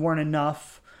how you weren't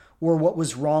enough or what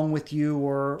was wrong with you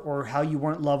or how you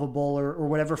weren't lovable or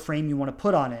whatever frame you want to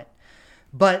put on it.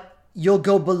 But you'll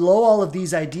go below all of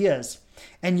these ideas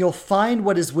and you'll find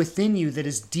what is within you that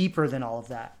is deeper than all of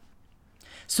that.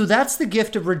 So that's the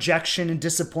gift of rejection and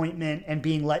disappointment and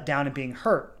being let down and being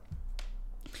hurt.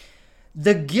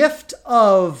 The gift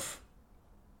of,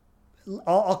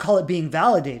 I'll call it being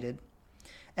validated,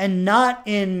 and not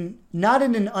in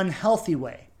an unhealthy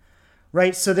way,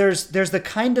 right? So there's the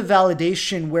kind of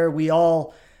validation where we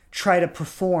all try to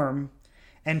perform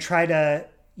and try to,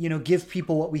 give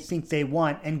people what we think they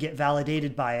want and get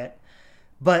validated by it.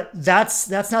 But that's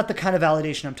not the kind of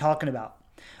validation I'm talking about.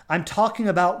 I'm talking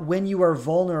about when you are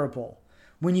vulnerable,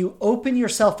 when you open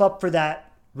yourself up for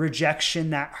that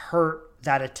rejection, that hurt,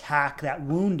 that attack, that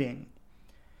wounding.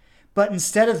 But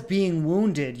instead of being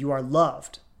wounded, you are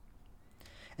loved.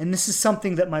 And this is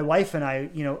something that my wife and I,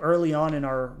 early on in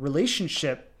our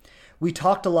relationship, we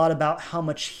talked a lot about how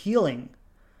much healing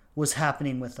was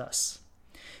happening with us.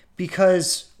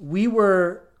 Because we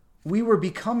were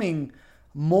becoming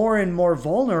more and more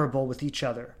vulnerable with each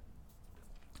other.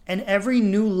 And every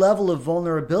new level of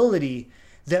vulnerability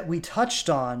that we touched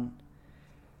on,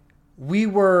 we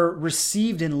were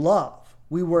received in love.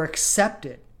 We were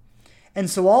accepted. And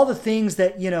so all the things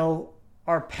that,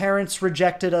 our parents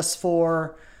rejected us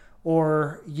for,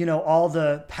 or, all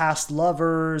the past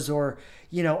lovers, or,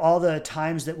 all the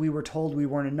times that we were told we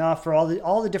weren't enough, or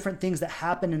all the different things that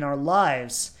happened in our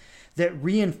lives that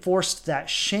reinforced that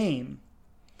shame.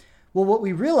 Well, what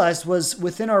we realized was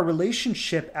within our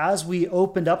relationship, as we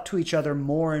opened up to each other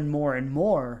more and more and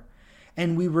more,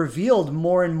 and we revealed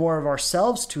more and more of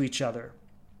ourselves to each other,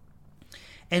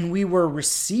 and we were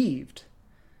received,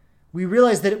 we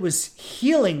realized that it was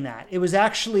healing that. It was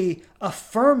actually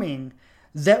affirming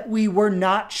that we were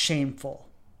not shameful.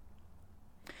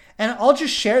 And I'll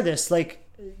just share this,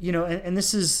 and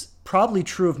this is probably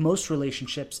true of most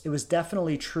relationships. It was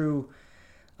definitely true.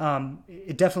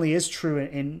 It definitely is true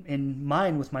in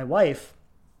mine with my wife,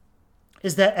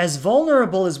 is that as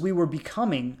vulnerable as we were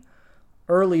becoming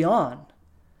early on,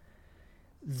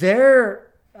 there's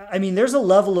a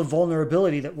level of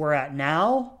vulnerability that we're at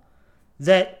now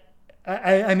that,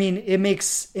 it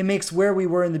makes where we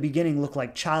were in the beginning look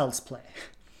like child's play.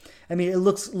 It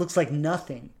looks like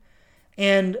nothing.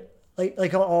 And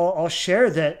I'll share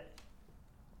that,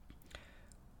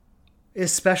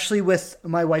 especially with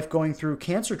my wife going through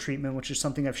cancer treatment, which is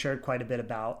something I've shared quite a bit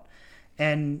about.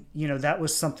 And, that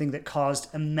was something that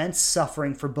caused immense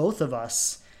suffering for both of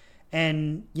us.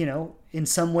 And, in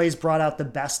some ways brought out the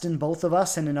best in both of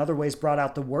us and in other ways brought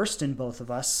out the worst in both of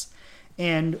us.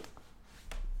 And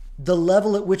the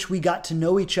level at which we got to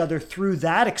know each other through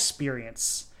that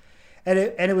experience. And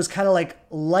it was kind of like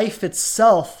life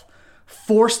itself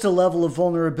forced a level of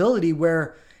vulnerability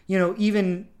where,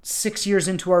 even 6 years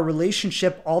into our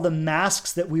relationship, all the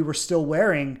masks that we were still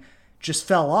wearing just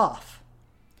fell off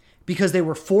because they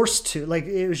were forced to.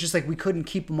 It was just like we couldn't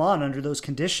keep them on under those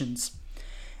conditions.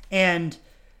 And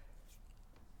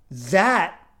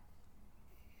that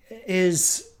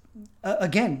is,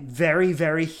 again, very,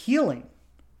 very healing.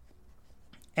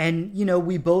 And,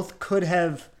 we both could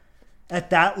have at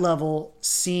that level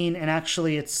seen, and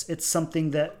actually it's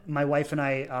something that my wife and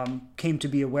I came to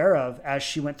be aware of as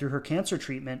she went through her cancer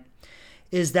treatment,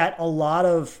 is that a lot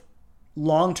of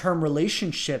long-term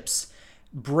relationships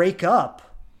break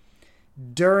up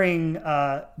during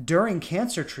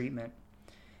cancer treatment.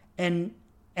 And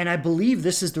And I believe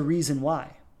this is the reason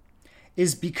why,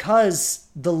 is because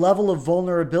the level of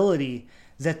vulnerability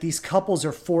that these couples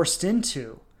are forced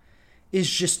into is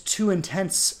just too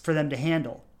intense for them to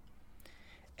handle.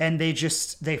 And they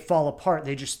fall apart.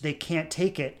 They can't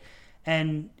take it.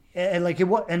 And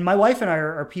my wife and I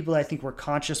are people that I think we're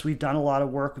conscious. We've done a lot of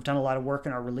work. We've done a lot of work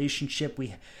in our relationship.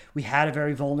 We had a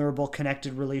very vulnerable,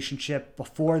 connected relationship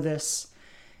before this.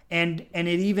 And it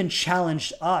even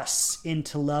challenged us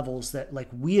into levels that like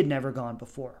we had never gone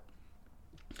before.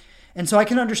 And so I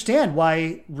can understand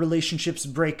why relationships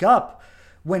break up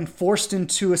when forced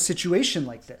into a situation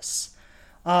like this.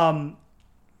 I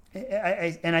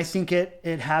think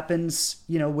it happens,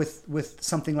 with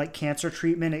something like cancer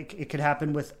treatment. It could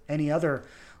happen with any other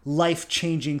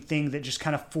life-changing thing that just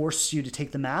kind of forces you to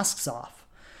take the masks off.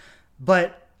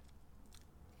 But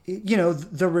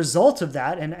the result of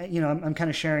that, and I'm kind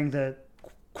of sharing the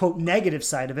quote negative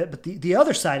side of it, but the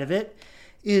other side of it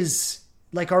is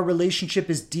like our relationship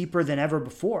is deeper than ever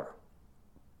before.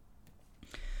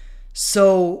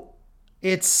 So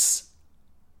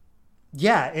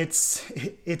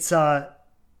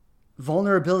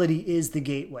vulnerability is the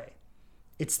gateway.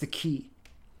 It's the key.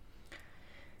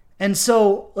 And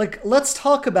so let's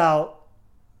talk about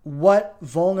what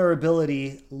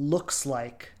vulnerability looks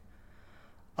like.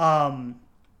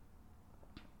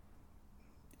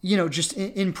 Just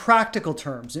in practical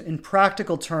terms,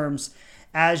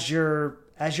 as you're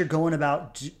going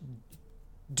about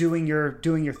doing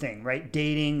your thing, right?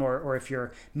 Dating, or if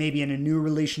you're maybe in a new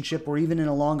relationship or even in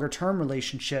a longer term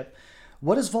relationship,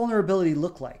 what does vulnerability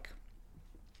look like?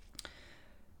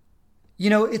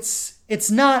 It's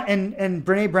not, and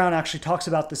Brene Brown actually talks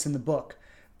about this in the book.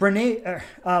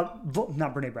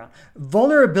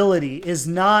 Vulnerability is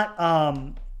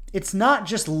not, it's not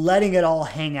just letting it all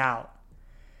hang out,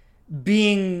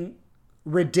 being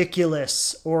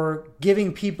ridiculous or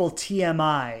giving people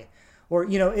TMI, or,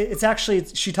 it's actually,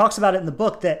 she talks about it in the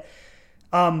book that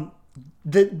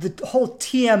the whole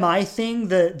TMI thing,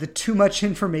 the too much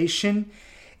information,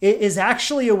 is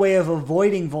actually a way of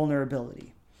avoiding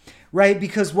vulnerability, right?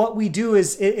 Because what we do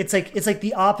is it's like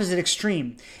the opposite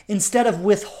extreme. Instead of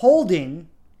withholding,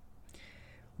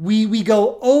 we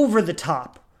go over the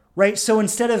top. Right? So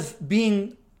instead of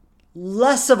being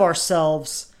less of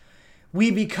ourselves, we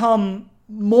become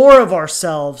more of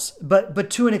ourselves, but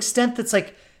to an extent that's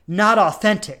like not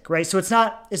authentic, right? So it's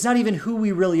not even who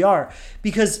we really are,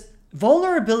 because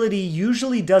vulnerability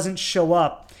usually doesn't show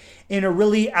up in a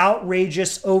really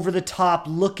outrageous, over the top,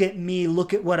 look at me,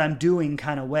 look at what I'm doing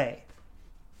kind of way.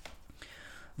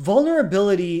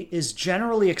 Vulnerability is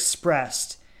generally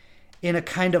expressed in a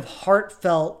kind of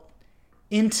heartfelt,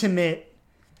 intimate,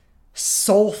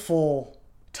 soulful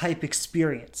type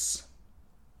experience.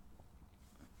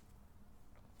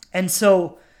 And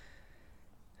so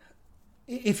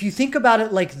if you think about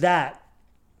it like that,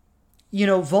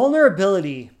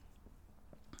 vulnerability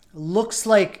looks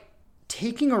like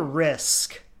taking a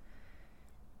risk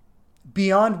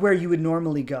beyond where you would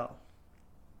normally go.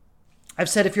 I've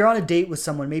said if you're on a date with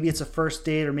someone, maybe it's a first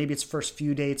date or maybe it's first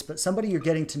few dates, but somebody you're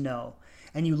getting to know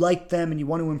and you like them and you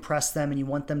want to impress them and you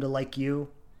want them to like you,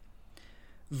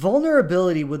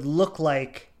 vulnerability would look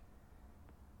like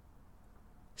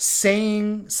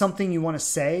saying something you want to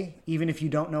say, even if you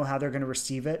don't know how they're going to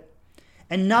receive it.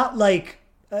 And not like,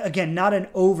 again, not an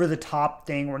over the top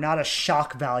thing, or not a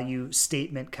shock value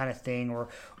statement kind of thing, or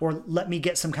let me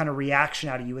get some kind of reaction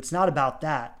out of you. It's not about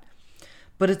that.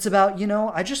 But it's about,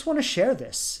 I just want to share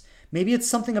this. Maybe it's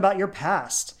something about your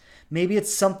past. Maybe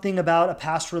it's something about a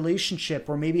past relationship,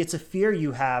 or maybe it's a fear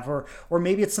you have, or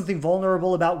maybe it's something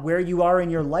vulnerable about where you are in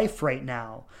your life right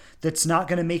now that's not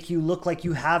going to make you look like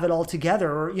you have it all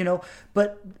together, or,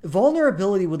 but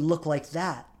vulnerability would look like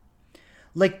that.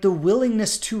 Like the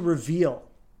willingness to reveal.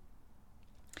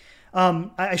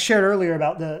 I shared earlier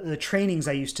about the trainings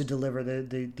I used to deliver,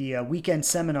 the weekend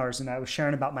seminars, and I was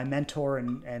sharing about my mentor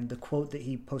and the quote that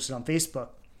he posted on Facebook.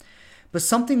 But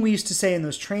something we used to say in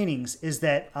those trainings is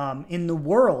that in the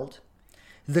world,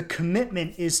 the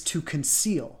commitment is to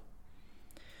conceal.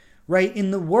 Right?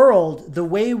 In the world, the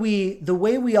way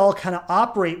we all kind of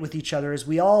operate with each other is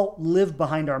we all live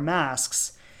behind our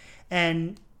masks,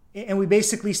 and we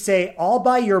basically say, I'll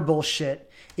buy your bullshit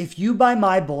if you buy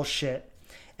my bullshit,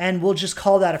 and we'll just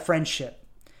call that a friendship.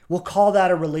 We'll call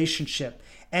that a relationship,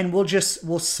 and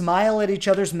we'll smile at each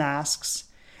other's masks,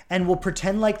 and we'll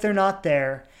pretend like they're not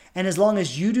there. And as long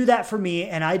as you do that for me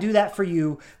and I do that for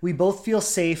you, we both feel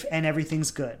safe and everything's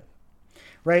good,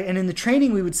 right? And in the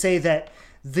training, we would say that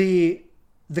the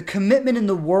commitment in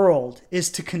the world is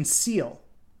to conceal,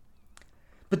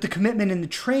 but the commitment in the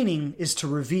training is to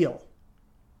reveal,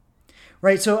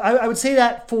 right? So I would say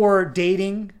that for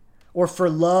dating or for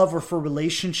love or for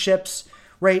relationships,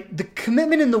 right? The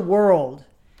commitment in the world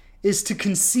is to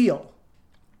conceal.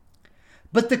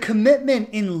 But the commitment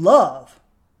in love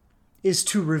is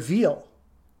to reveal.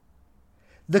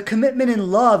 The commitment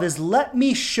in love is let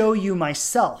me show you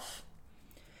myself.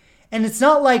 And it's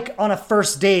not like on a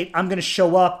first date, I'm going to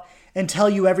show up and tell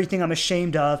you everything I'm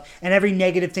ashamed of and every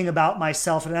negative thing about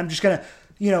myself. And I'm just going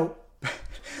to,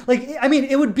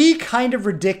 it would be kind of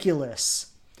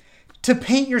ridiculous to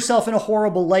paint yourself in a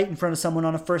horrible light in front of someone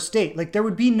on a first date. Like, there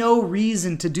would be no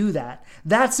reason to do that.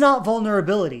 That's not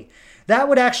vulnerability. That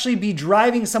would actually be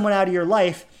driving someone out of your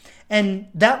life, and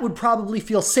that would probably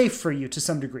feel safe for you to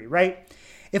some degree, right?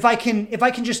 If I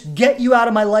can just get you out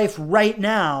of my life right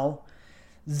now,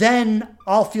 then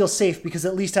I'll feel safe because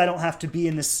at least I don't have to be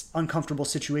in this uncomfortable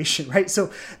situation, right?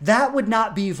 So that would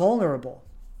not be vulnerable.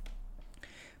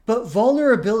 But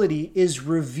vulnerability is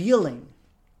revealing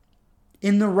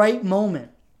in the right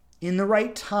moment, in the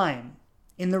right time,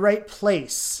 in the right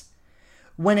place,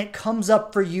 when it comes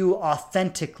up for you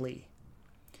authentically,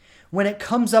 when it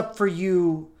comes up for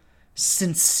you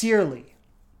sincerely.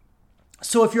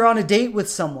 So if you're on a date with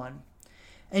someone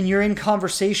and you're in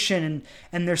conversation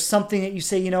and there's something that you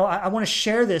say, I want to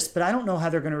share this, but I don't know how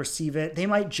they're going to receive it. They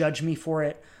might judge me for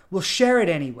it. We'll share it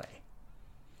anyway,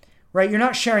 right? You're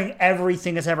not sharing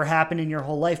everything that's ever happened in your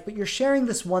whole life, but you're sharing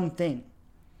this one thing.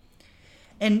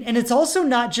 And it's also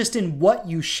not just in what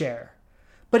you share,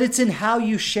 but it's in how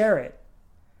you share it.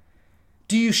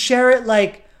 Do you share it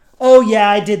like, oh yeah,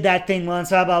 I did that thing once,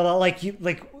 blah, blah, blah, like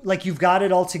you've got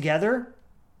it all together?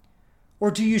 Or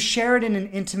do you share it in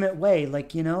an intimate way?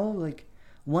 Like,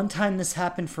 one time this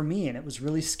happened for me and it was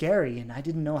really scary and I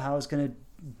didn't know how I was going to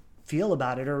feel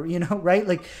about it, or, right?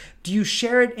 Like, do you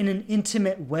share it in an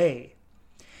intimate way?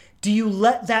 Do you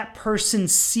let that person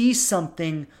see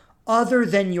something other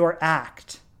than your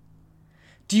act?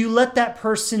 Do you let that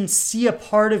person see a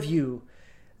part of you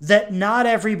that not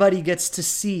everybody gets to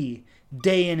see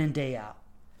day in and day out?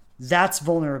 That's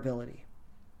vulnerability.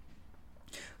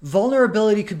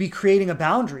 Vulnerability could be creating a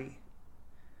boundary,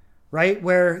 right?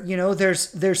 Where,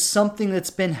 there's something that's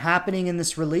been happening in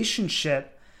this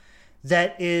relationship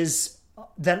that is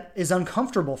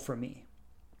uncomfortable for me,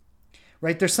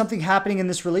 right? There's something happening in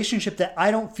this relationship that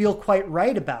I don't feel quite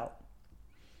right about.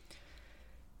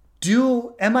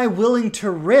 Am I willing to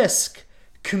risk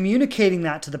communicating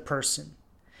that to the person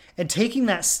and taking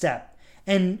that step?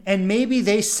 And maybe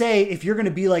they say, if you're going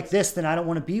to be like this, then I don't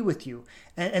want to be with you.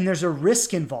 And there's a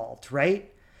risk involved,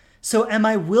 right? So am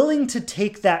I willing to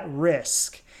take that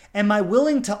risk? Am I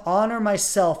willing to honor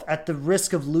myself at the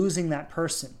risk of losing that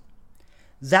person?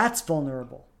 That's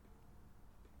vulnerable.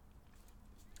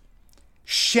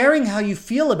 Sharing how you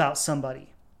feel about somebody.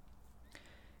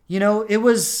 It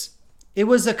was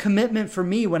a commitment for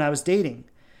me when I was dating.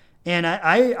 And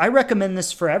I recommend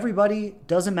this for everybody.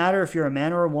 Doesn't matter if you're a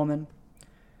man or a woman.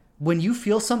 When you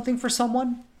feel something for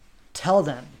someone, tell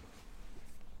them.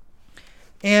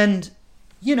 And,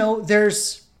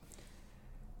 there's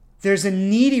a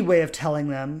needy way of telling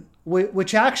them,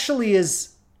 which actually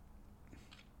is,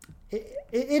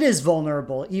 it is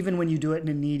vulnerable, even when you do it in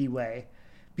a needy way,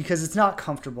 because it's not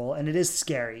comfortable and it is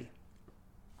scary.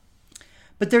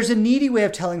 But there's a needy way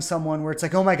of telling someone where it's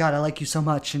like, oh my God, I like you so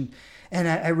much. And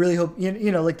I really hope,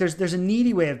 there's a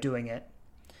needy way of doing it.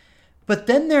 But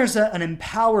then there's an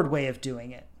empowered way of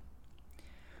doing it,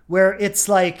 where it's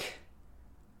like,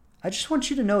 I just want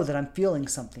you to know that I'm feeling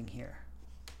something here.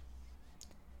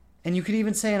 And you could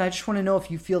even say, and I just want to know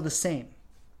if you feel the same.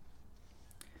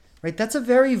 Right? That's a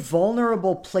very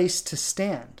vulnerable place to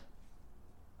stand.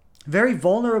 Very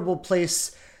vulnerable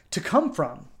place to come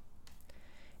from.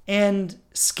 And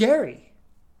scary.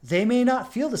 They may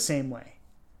not feel the same way.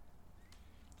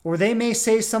 Or they may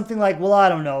say something like, well, I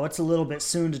don't know, it's a little bit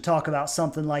soon to talk about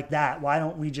something like that. Why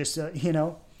don't we just,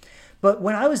 But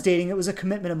when I was dating, it was a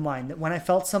commitment of mine that when I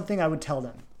felt something, I would tell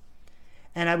them.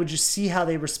 And I would just see how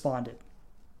they responded.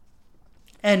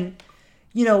 And,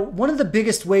 one of the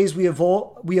biggest ways we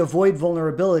avoid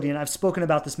vulnerability, and I've spoken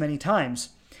about this many times,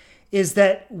 is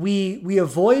that we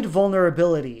avoid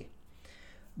vulnerability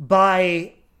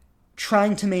by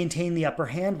trying to maintain the upper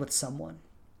hand with someone.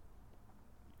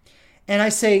 And I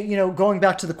say, going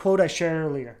back to the quote I shared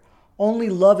earlier, only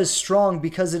love is strong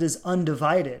because it is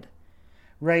undivided,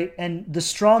 right? And the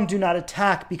strong do not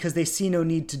attack because they see no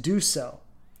need to do so.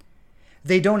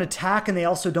 They don't attack and they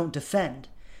also don't defend,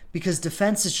 because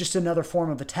defense is just another form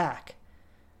of attack.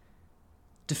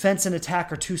 Defense and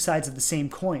attack are two sides of the same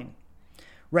coin,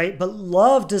 right? But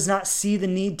love does not see the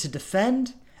need to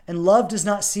defend, and love does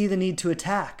not see the need to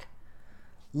attack.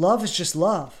 Love is just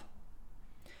love.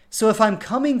 So if I'm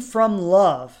coming from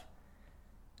love,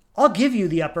 I'll give you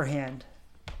the upper hand.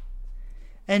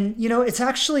 And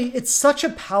it's such a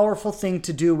powerful thing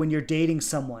to do when you're dating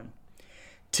someone,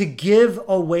 to give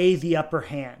away the upper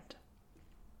hand.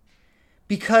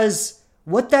 Because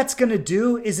what that's going to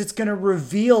do is it's going to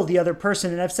reveal the other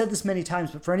person. And I've said this many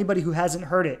times, but for anybody who hasn't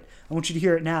heard it, I want you to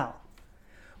hear it now.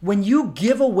 When you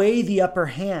give away the upper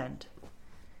hand,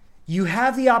 you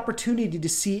have the opportunity to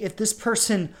see if this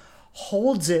person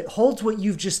holds what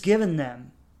you've just given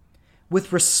them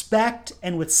with respect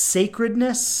and with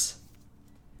sacredness,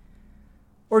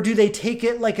 or do they take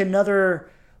it like another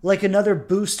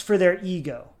boost for their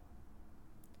ego?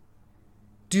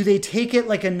 Do they take it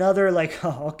like another,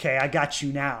 oh, okay, I got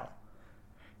you now?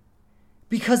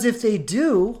 Because if they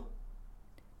do,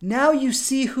 now you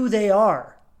see who they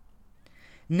are.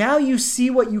 Now you see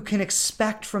what you can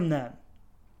expect from them.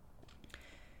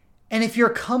 And if you're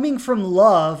coming from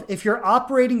love, if you're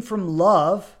operating from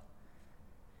love,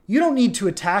 you don't need to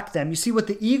attack them. You see what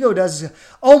the ego does is,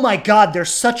 oh my God, they're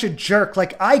such a jerk.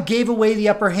 I gave away the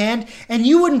upper hand and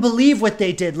you wouldn't believe what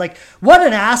they did. What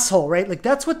an asshole, right?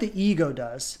 That's what the ego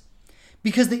does.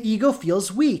 Because the ego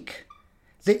feels weak.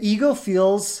 The ego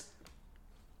feels,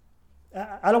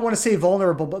 I don't want to say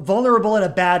vulnerable, but vulnerable in a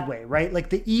bad way, right?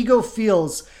 The ego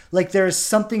feels like there's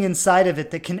something inside of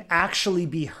it that can actually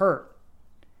be hurt.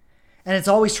 And it's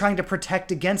always trying to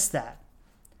protect against that.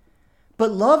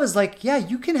 But love is yeah,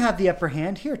 you can have the upper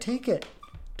hand. Here, take it.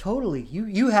 Totally.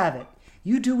 You have it.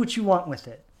 You do what you want with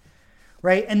it.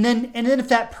 Right? And then if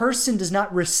that person does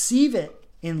not receive it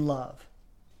in love,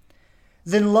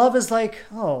 then love is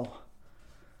oh,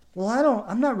 well,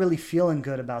 I'm not really feeling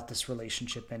good about this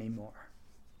relationship anymore.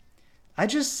 I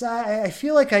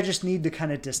feel like I just need to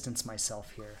kind of distance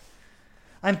myself here.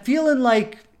 I'm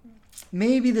feeling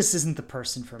maybe this isn't the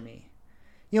person for me.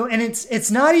 And it's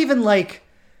not even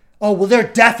oh, well,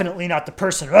 they're definitely not the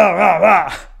person, rah, rah,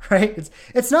 rah, right?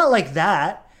 It's not like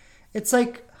that. It's I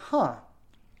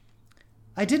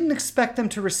didn't expect them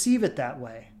to receive it that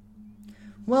way.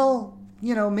 Well,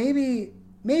 maybe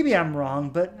I'm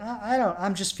wrong, but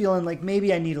I'm just feeling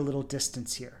maybe I need a little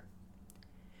distance here.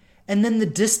 And then the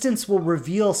distance will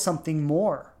reveal something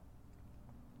more.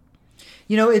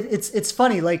 It's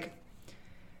funny,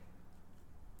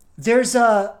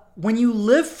 when you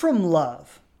live from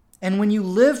love, and when you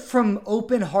live from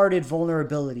open-hearted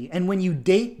vulnerability, and when you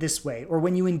date this way, or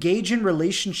when you engage in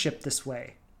relationship this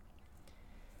way,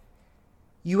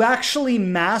 you actually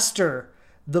master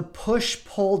the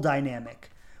push-pull dynamic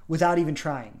without even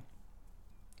trying.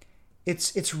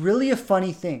 It's really a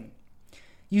funny thing.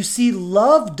 You see,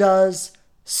 love does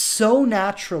so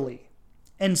naturally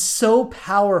and so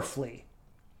powerfully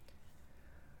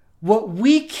what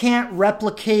we can't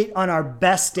replicate on our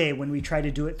best day when we try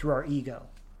to do it through our ego.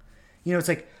 It's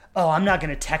oh, I'm not going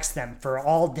to text them for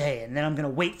all day, and then I'm going to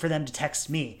wait for them to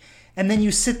text me. And then you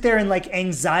sit there in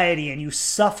anxiety and you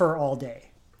suffer all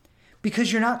day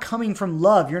because you're not coming from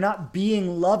love. You're not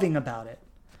being loving about it.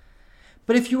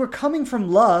 But if you were coming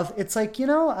from love, it's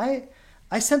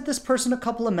I sent this person a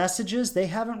couple of messages. They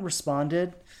haven't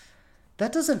responded.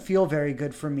 That doesn't feel very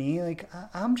good for me.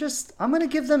 I'm going to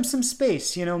give them some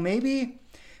space. Maybe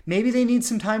they need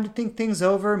some time to think things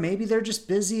over. Maybe they're just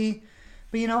busy.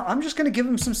 But, I'm just going to give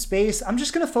them some space. I'm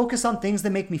just going to focus on things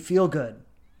that make me feel good.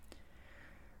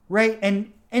 Right?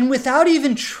 And without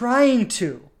even trying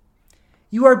to,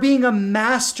 you are being a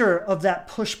master of that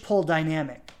push-pull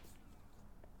dynamic.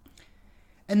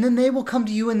 And then they will come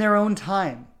to you in their own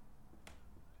time.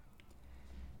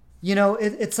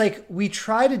 It's we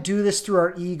try to do this through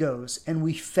our egos and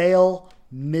we fail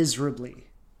miserably.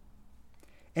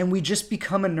 And we just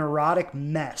become a neurotic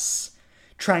mess,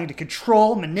 trying to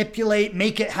control, manipulate,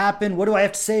 make it happen. What do I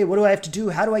have to say? What do I have to do?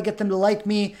 How do I get them to like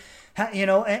me?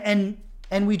 And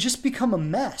we just become a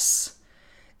mess.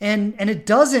 And it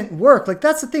doesn't work.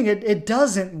 That's the thing. It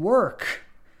doesn't work.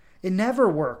 It never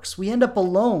works. We end up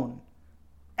alone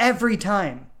every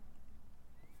time.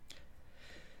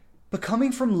 But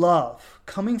coming from love,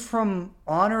 coming from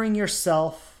honoring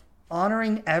yourself,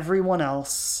 honoring everyone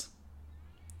else,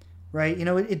 right?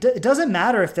 It doesn't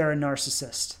matter if they're a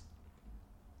narcissist.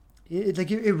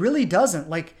 It really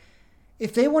doesn't.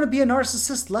 If they want to be a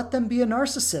narcissist, let them be a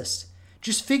narcissist.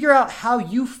 Just figure out how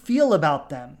you feel about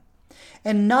them.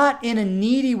 And not in a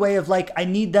needy way of I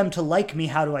need them to like me.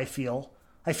 How do I feel?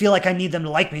 I feel like I need them to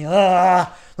like me.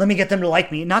 Let me get them to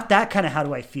like me. Not that kind of how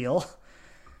do I feel.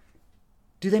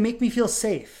 Do they make me feel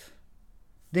safe?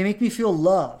 Do they make me feel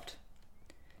loved?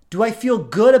 Do I feel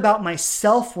good about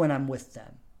myself when I'm with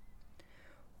them?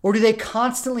 Or do they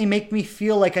constantly make me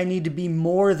feel like I need to be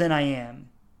more than I am?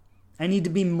 I need to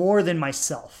be more than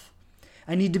myself.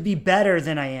 I need to be better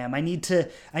than I am. I need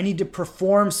to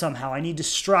perform somehow. I need to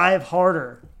strive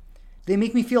harder. They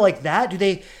make me feel like that.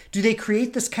 Do they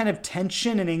create this kind of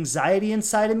tension and anxiety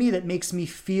inside of me that makes me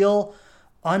feel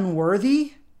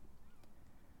unworthy?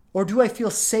 Or do I feel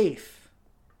safe?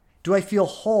 Do I feel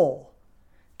whole?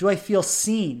 Do I feel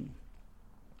seen?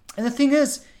 And the thing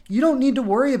is, you don't need to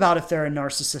worry about if they're a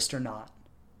narcissist or not.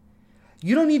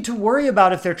 You don't need to worry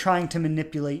about if they're trying to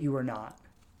manipulate you or not.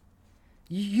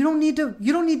 You don't need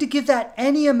to give that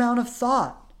any amount of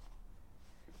thought.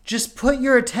 Just put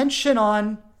your attention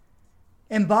on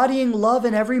embodying love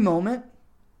in every moment,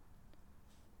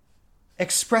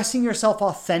 expressing yourself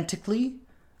authentically,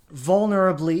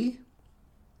 vulnerably.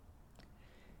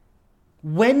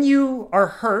 When you are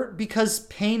hurt, because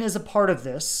pain is a part of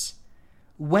this,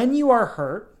 when you are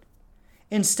hurt,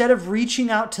 instead of reaching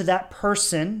out to that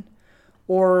person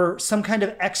or some kind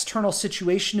of external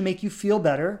situation to make you feel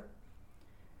better,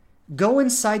 go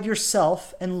inside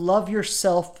yourself and love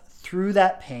yourself through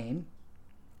that pain.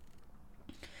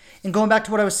 And going back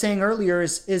to what I was saying earlier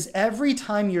is every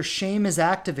time your shame is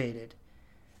activated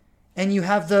and you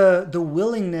have the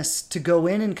willingness to go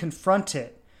in and confront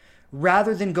it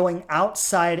rather than going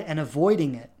outside and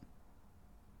avoiding it,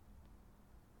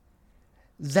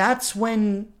 that's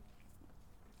when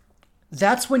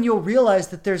you'll realize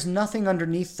that there's nothing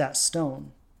underneath that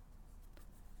stone.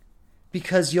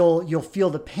 Because you'll feel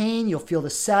the pain, you'll feel the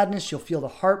sadness, you'll feel the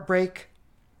heartbreak.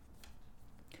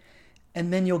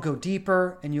 And then you'll go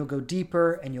deeper and you'll go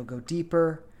deeper and you'll go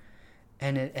deeper,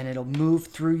 and it'll move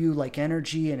through you like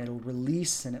energy, and it'll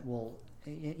release, and it will,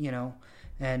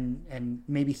 and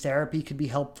maybe therapy could be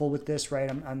helpful with this, right?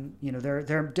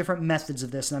 There are different methods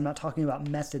of this, and I'm not talking about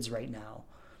methods right now.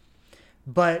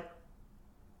 But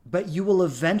you will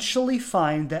eventually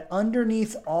find that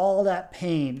underneath all that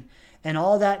pain and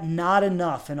all that not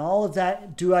enough and all of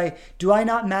that, do I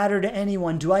not matter to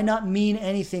anyone? Do I not mean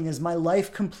anything? Is my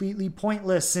life completely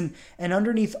pointless? And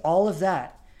underneath all of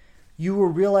that, you will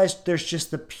realize there's just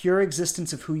the pure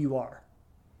existence of who you are.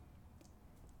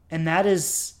 And that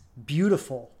is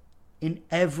beautiful in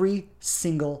every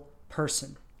single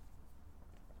person.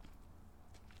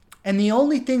 And the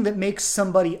only thing that makes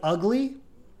somebody ugly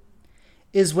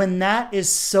is when that is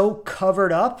so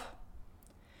covered up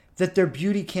that their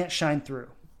beauty can't shine through.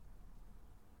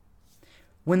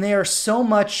 When they are so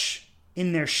much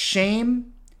in their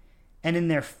shame and in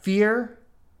their fear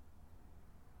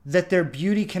that their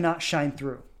beauty cannot shine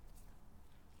through.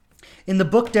 In the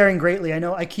book Daring Greatly, I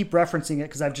know I keep referencing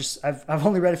it because I've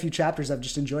only read a few chapters. I've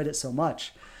just enjoyed it so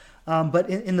much. But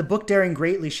in the book Daring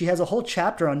Greatly, she has a whole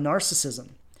chapter on narcissism.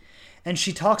 And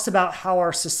she talks about how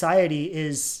our society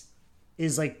is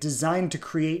like designed to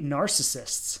create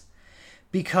narcissists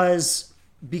because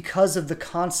of the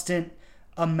constant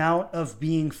amount of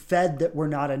being fed that we're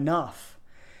not enough.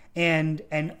 And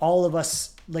all of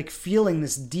us like feeling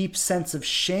this deep sense of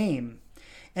shame,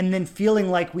 and then feeling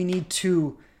like we need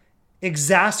to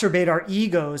exacerbate our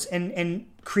egos and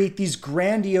create these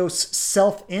grandiose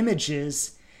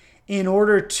self-images in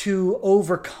order to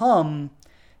overcome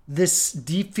this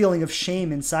deep feeling of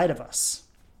shame inside of us.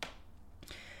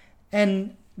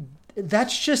 And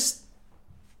that's just,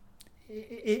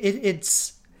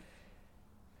 it's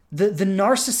the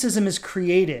narcissism is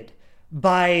created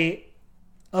by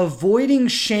avoiding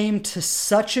shame to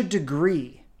such a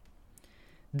degree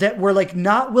that we're like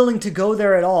not willing to go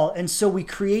there at all. And so we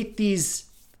create these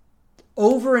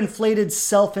overinflated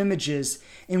self-images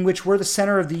in which we're the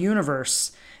center of the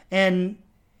universe. And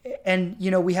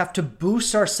we have to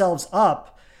boost ourselves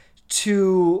up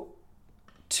to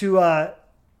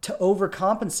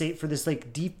overcompensate for this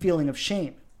like deep feeling of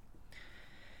shame.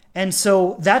 And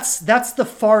so that's the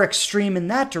far extreme in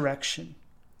that direction.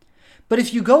 But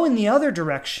if you go in the other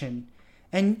direction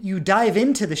and you dive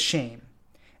into the shame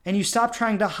and you stop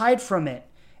trying to hide from it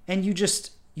and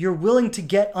you're willing to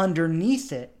get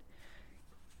underneath it,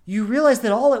 you realize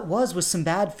that all it was some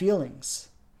bad feelings.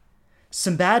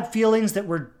 Some bad feelings that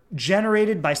were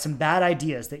generated by some bad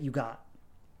ideas that you got.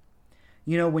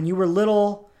 When you were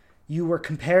little, you were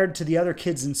compared to the other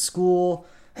kids in school,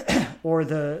 or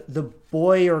the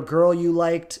boy or girl you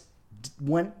liked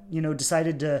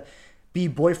decided to be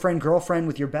boyfriend, girlfriend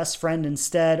with your best friend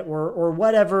instead, or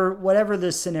whatever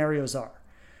the scenarios are,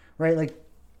 right? Like,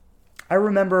 I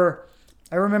remember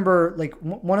like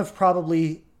one of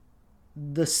probably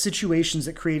the situations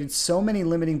that created so many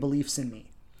limiting beliefs in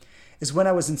me is when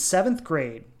I was in 7th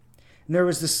grade, and there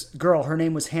was this girl, her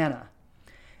name was Hannah.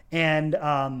 And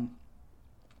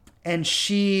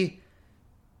she,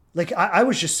 like, I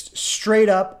was just straight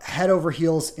up head over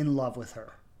heels in love with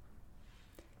her.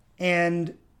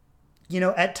 And,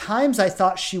 at times I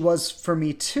thought she was for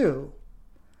me too.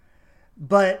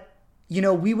 But,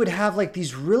 we would have like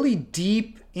these really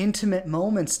deep, intimate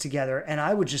moments together, and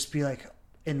I would just be like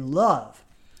in love.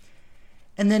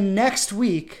 And then next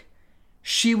week,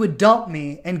 she would dump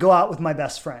me and go out with my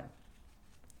best friend.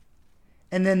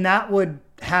 And then that would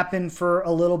happen for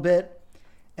a little bit,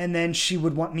 and then she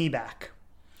would want me back.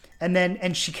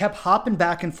 And she kept hopping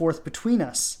back and forth between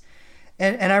us.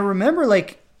 And I remember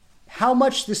like how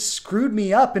much this screwed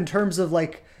me up in terms of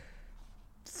like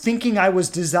thinking I was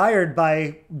desired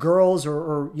by girls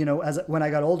or when I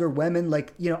got older, women.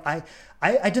 Like,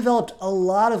 I developed a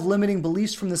lot of limiting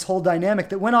beliefs from this whole dynamic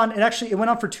that went on. It went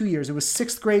on for 2 years. It was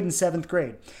 6th grade and 7th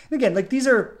grade. And again, like these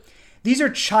are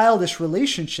childish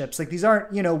relationships. Like these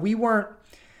aren't, we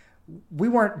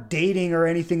weren't dating or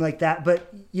anything like that.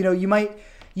 But,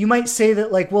 you might say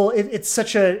that like, well, it's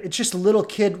just a little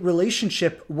kid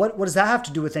relationship. What does that have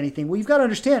to do with anything? Well, you've got to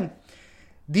understand,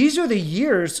 these are the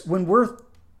years when we're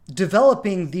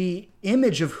developing the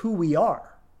image of who we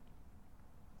are.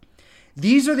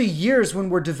 These are the years when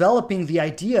we're developing the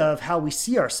idea of how we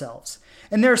see ourselves.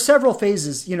 And there are several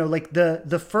phases, like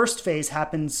the first phase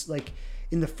happens like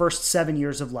in the first 7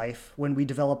 years of life when we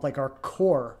develop like our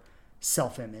core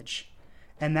self-image.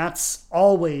 And that's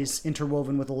always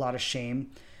interwoven with a lot of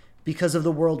shame because of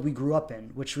the world we grew up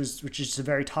in, which is a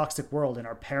very toxic world. And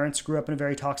our parents grew up in a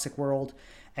very toxic world,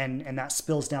 and that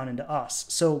spills down into us.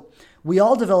 So we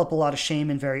all develop a lot of shame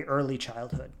in very early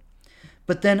childhood.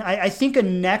 But then I think a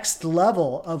next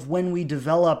level of when we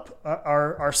develop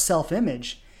our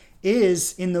self-image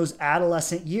is in those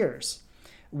adolescent years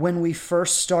when we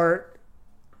first start,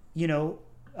 having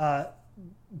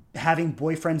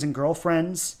boyfriends and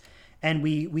girlfriends, and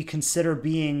we consider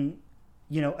being,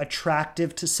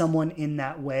 attractive to someone in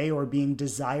that way or being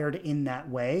desired in that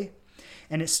way.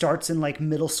 And it starts in like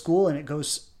middle school and it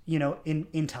goes,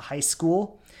 into high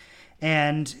school.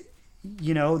 And,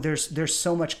 there's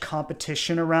so much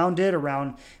competition around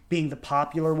being the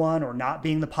popular one or not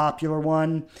being the popular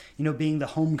one, being the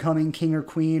homecoming king or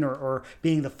queen or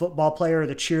being the football player or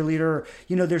the cheerleader.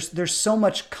 There's so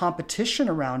much competition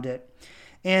around it.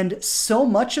 And so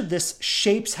much of this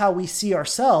shapes how we see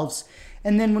ourselves.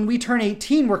 And then when we turn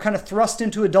 18, we're kind of thrust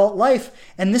into adult life,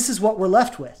 and this is what we're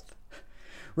left with,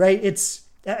 right?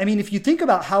 If you think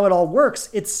about how it all works,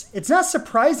 it's not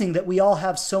surprising that we all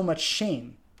have so much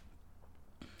shame.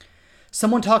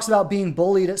 Someone talks about being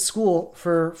bullied at school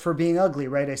for being ugly,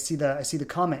 right? I see the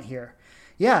comment here.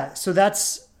 Yeah, so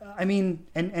that's, and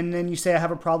then you say I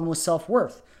have a problem with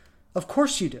self-worth. Of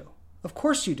course you do. Of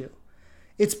course you do.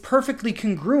 It's perfectly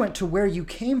congruent to where you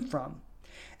came from.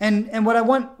 And what I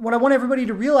want everybody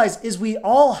to realize is we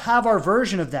all have our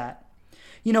version of that.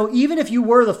 Even if you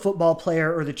were the football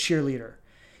player or the cheerleader,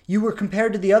 you were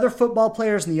compared to the other football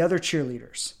players and the other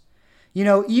cheerleaders.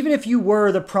 Even if you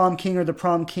were the prom king or the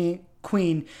prom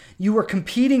queen, you were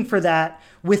competing for that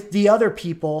with the other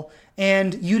people,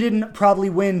 and you didn't probably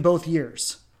win both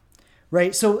years,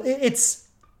 right? So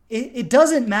it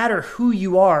doesn't matter who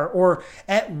you are or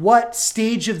at what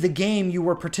stage of the game you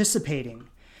were participating.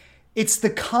 It's the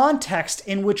context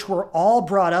in which we're all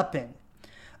brought up in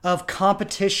of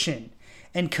competition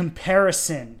and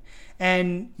comparison.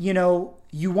 And,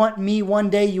 you want me one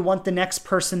day, you want the next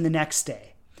person the next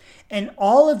day. And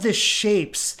all of this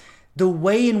shapes the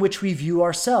way in which we view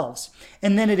ourselves.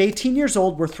 And then at 18 years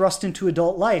old, we're thrust into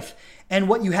adult life. And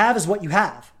what you have is what you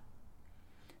have.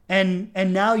 And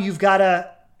now you've got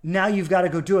to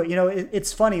go do it.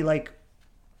 It's funny, like,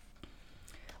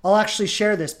 I'll actually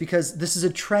share this because this is a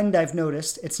trend I've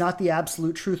noticed. It's not the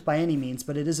absolute truth by any means,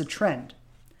 but it is a trend.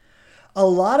 A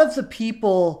lot of the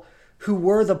people who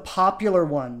were the popular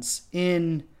ones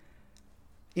in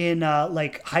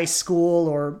like high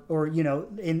school or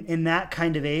in that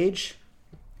kind of age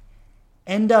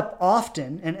end up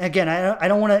often, and again, I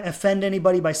don't want to offend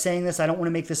anybody by saying this. I don't want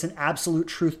to make this an absolute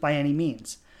truth by any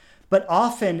means. But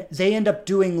often they end up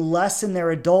doing less in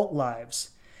their adult lives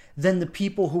than the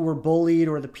people who were bullied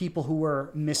or the people who were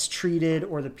mistreated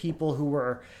or the people who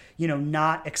were,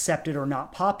 not accepted or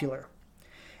not popular.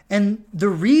 And the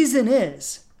reason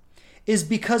is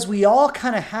because we all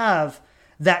kind of have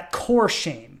that core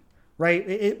shame, right?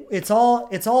 It's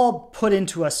all put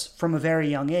into us from a very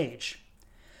young age.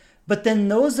 But then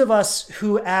those of us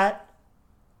who at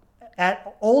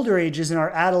older ages, in our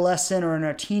adolescent or in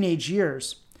our teenage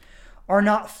years, are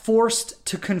not forced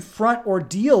to confront or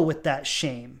deal with that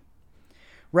shame,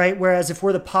 right? Whereas if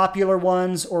we're the popular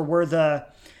ones or we're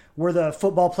the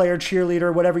football player,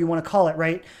 cheerleader, whatever you want to call it,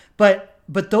 right? But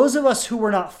those of us who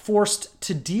were not forced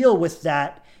to deal with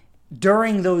that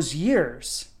during those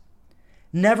years,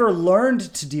 never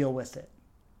learned to deal with it.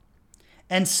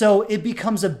 And so it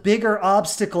becomes a bigger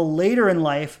obstacle later in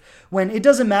life when it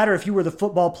doesn't matter if you were the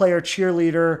football player,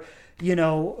 cheerleader,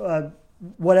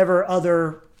 whatever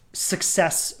other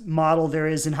success model there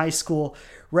is in high school,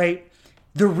 right?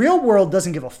 The real world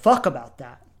doesn't give a fuck about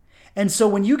that. And so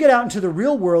when you get out into the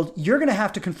real world, you're going to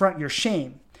have to confront your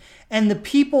shame. And the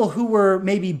people who were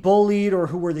maybe bullied or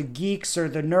who were the geeks or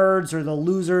the nerds or the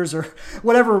losers or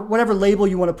whatever label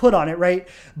you want to put on it, right?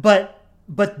 But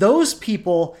those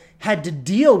people had to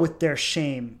deal with their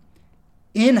shame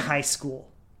in high school.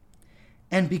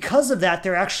 And because of that,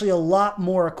 they're actually a lot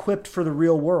more equipped for the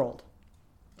real world.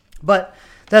 But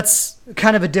that's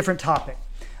kind of a different topic.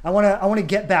 I want to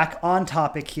get back on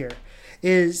topic here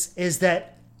is that,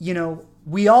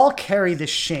 we all carry this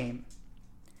shame.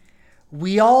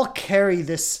 We all carry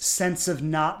this sense of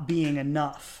not being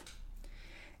enough.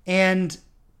 And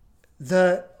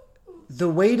the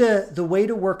way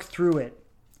to work through it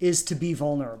is to be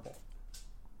vulnerable.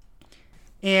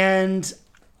 And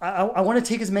I want to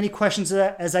take as many questions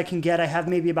as I can get. I have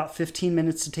maybe about 15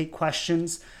 minutes to take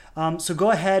questions. So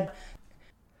go ahead.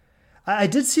 I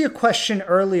did see a question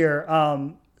earlier.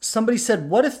 Somebody said,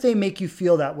 what if they make you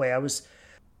feel that way? I was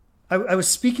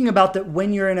speaking about that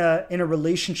when you're in a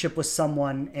relationship with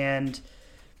someone and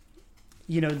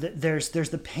there's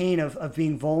the pain of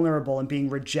being vulnerable and being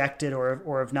rejected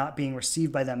or of not being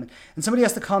received by them. And somebody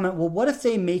asked the comment, well, what if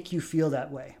they make you feel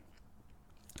that way?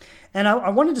 And I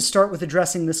wanted to start with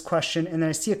addressing this question, and then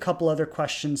I see a couple other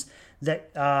questions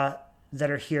that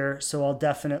are here, so I'll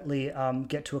definitely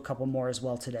get to a couple more as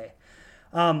well today.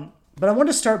 But I want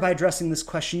to start by addressing this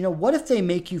question. What if they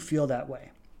make you feel that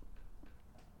way?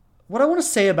 What I want to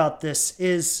say about this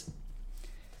is,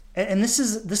 and this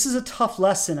is a tough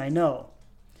lesson, I know,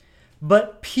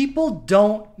 but people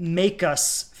don't make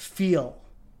us feel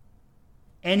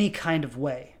any kind of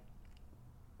way.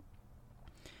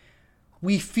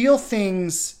 We feel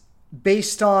things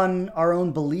based on our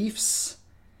own beliefs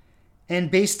and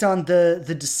based on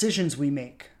the decisions we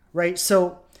make, right?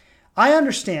 So I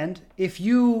understand if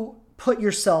you put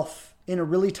yourself in a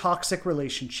really toxic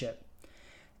relationship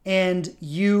and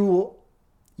you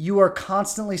are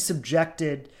constantly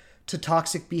subjected to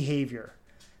toxic behavior,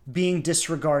 being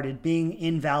disregarded, being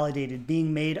invalidated,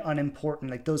 being made unimportant,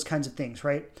 like those kinds of things,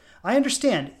 right? I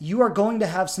understand you are going to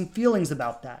have some feelings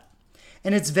about that.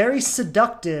 And it's very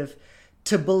seductive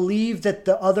to believe that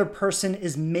the other person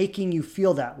is making you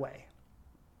feel that way.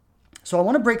 So I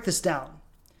want to break this down.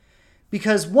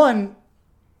 Because one,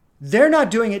 they're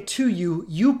not doing it to you.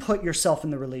 You put yourself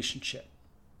in the relationship.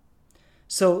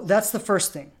 So that's the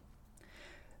first thing.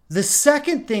 The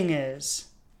second thing is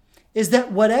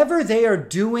that whatever they are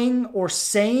doing or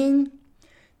saying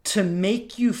to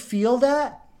make you feel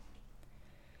that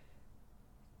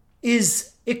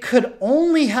it could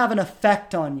only have an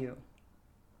effect on you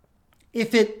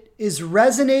if it is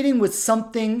resonating with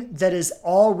something that is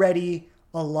already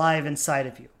alive inside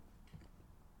of you.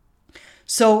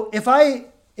 So if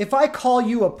I call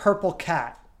you a purple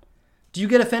cat, do you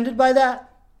get offended by that?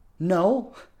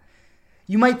 No.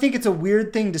 You might think it's a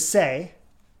weird thing to say.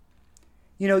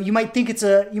 You might think it's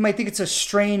a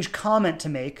strange comment to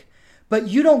make, but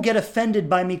you don't get offended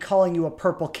by me calling you a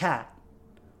purple cat.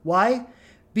 Why?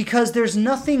 Because there's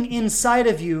nothing inside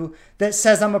of you that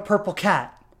says I'm a purple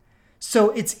cat. So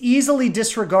it's easily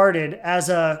disregarded as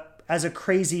a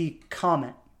crazy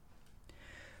comment.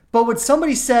 But when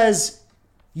somebody says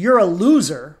you're a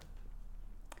loser,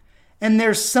 and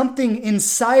there's something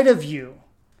inside of you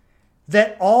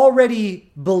that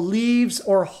already believes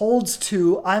or holds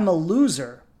to I'm a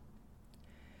loser,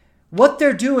 what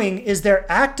they're doing is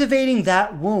they're activating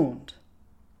that wound.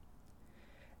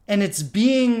 And it's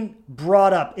being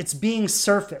brought up. It's being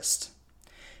surfaced.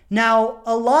 Now,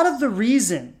 a lot of the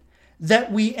reason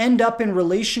that we end up in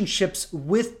relationships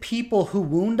with people who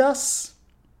wound us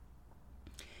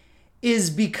is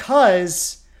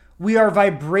because we are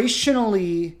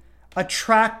vibrationally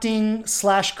attracting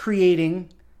 / creating.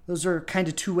 Those are kind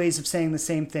of two ways of saying the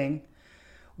same thing.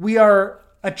 We are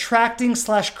attracting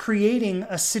 / creating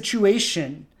a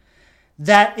situation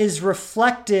that is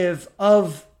reflective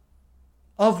of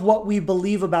what we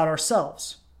believe about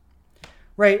ourselves,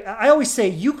 right? I always say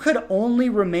you could only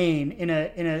remain in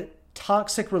a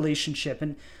toxic relationship.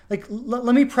 And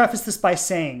let me preface this by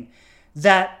saying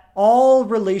that all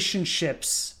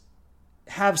relationships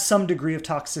have some degree of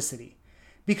toxicity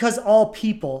because all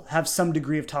people have some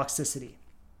degree of toxicity.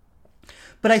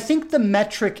 But I think the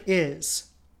metric is,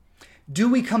 do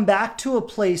we come back to a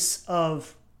place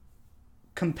of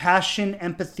compassion,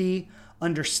 empathy,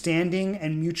 understanding,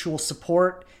 and mutual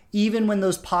support, even when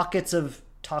those pockets of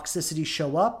toxicity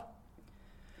show up?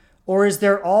 Or is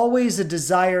there always a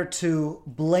desire to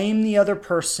blame the other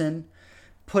person,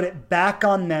 put it back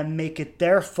on them, make it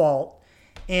their fault,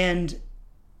 and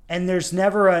there's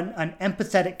never an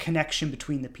empathetic connection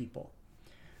between the people,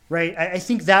 right? I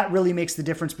think that really makes the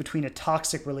difference between a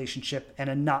toxic relationship and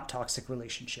a not toxic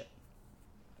relationship.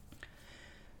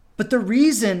 But the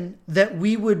reason that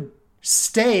we would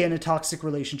stay in a toxic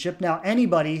relationship, now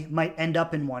anybody might end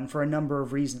up in one for a number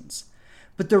of reasons,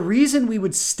 but the reason we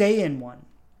would stay in one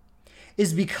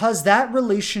is because that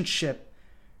relationship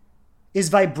is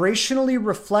vibrationally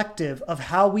reflective of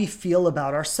how we feel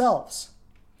about ourselves.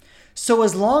 So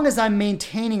as long as I'm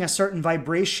maintaining a certain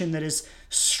vibration that is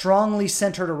strongly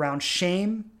centered around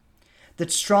shame,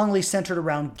 that's strongly centered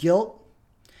around guilt,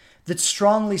 that's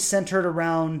strongly centered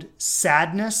around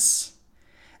sadness,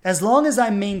 as long as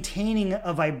I'm maintaining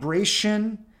a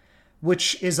vibration,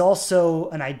 which is also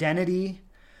an identity,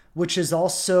 which is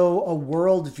also a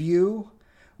worldview,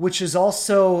 which is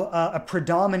also a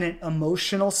predominant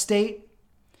emotional state,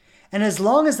 and as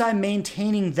long as I'm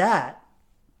maintaining that,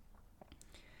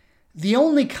 the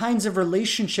only kinds of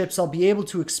relationships I'll be able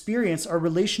to experience are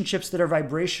relationships that are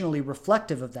vibrationally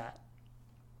reflective of that.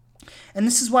 And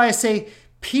this is why I say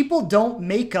people don't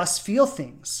make us feel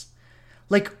things.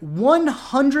 Like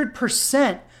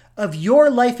 100% of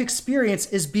your life experience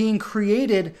is being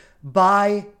created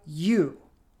by you.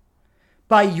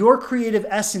 By your creative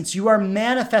essence, you are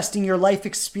manifesting your life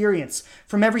experience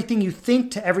from everything you think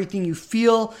to everything you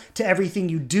feel, to everything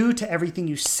you do, to everything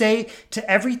you say, to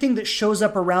everything that shows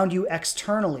up around you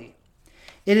externally.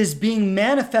 It is being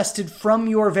manifested from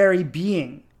your very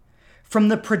being, from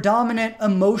the predominant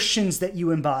emotions that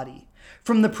you embody,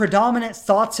 from the predominant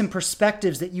thoughts and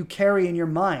perspectives that you carry in your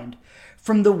mind,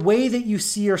 from the way that you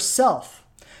see yourself,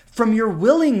 from your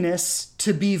willingness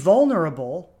to be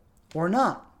vulnerable or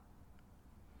not.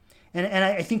 And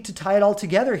I think to tie it all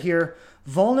together here,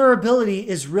 vulnerability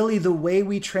is really the way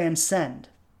we transcend.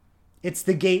 It's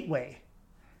the gateway,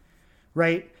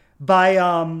 right? By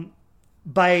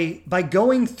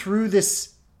going through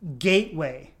this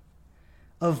gateway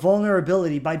of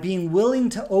vulnerability, by being willing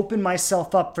to open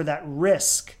myself up for that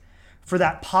risk, for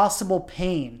that possible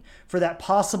pain, for that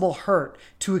possible hurt,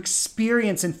 to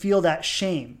experience and feel that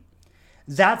shame.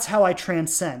 That's how I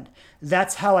transcend.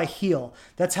 That's how I heal.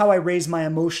 That's how I raise my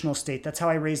emotional state. That's how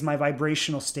I raise my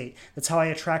vibrational state. That's how I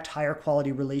attract higher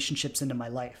quality relationships into my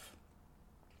life.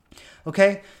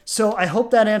 Okay, so I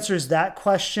hope that answers that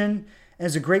question.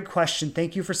 It's a great question.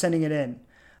 Thank you for sending it in.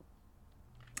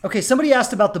 Okay, somebody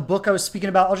asked about the book I was speaking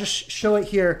about. I'll just show it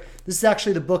here. This is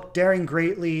actually the book Daring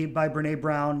Greatly by Brene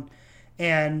Brown.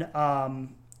 And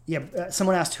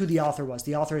someone asked who the author was.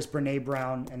 The author is Brene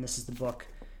Brown, and this is the book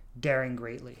Daring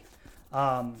Greatly.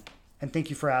 And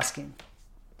thank you for asking.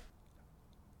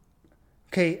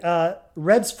 Okay,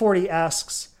 Reds40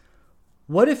 asks,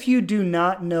 what if you do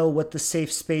not know what the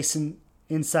safe space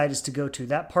inside is to go to?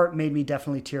 That part made me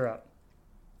definitely tear up.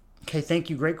 Okay, thank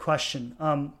you. Great question.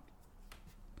 I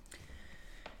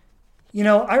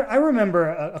remember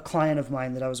a client of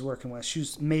mine that I was working with. She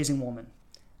was an amazing woman.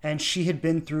 And she had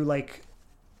been through like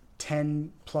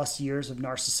 10 plus years of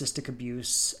narcissistic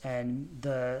abuse. And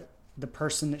the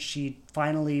person that she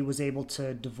finally was able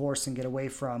to divorce and get away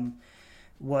from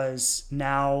was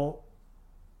now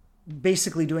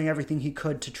basically doing everything he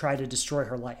could to try to destroy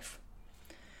her life.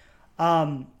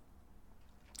 So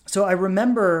I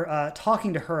remember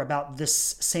talking to her about this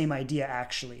same idea,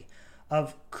 actually,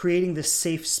 of creating this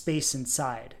safe space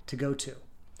inside to go to.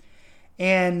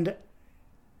 And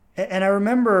I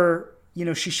remember,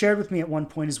 she shared with me at one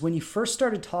point is when you first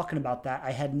started talking about that,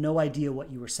 I had no idea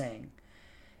what you were saying.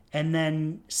 And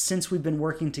then since we've been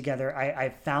working together, I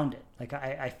found it.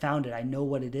 I found it. I know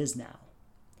what it is now.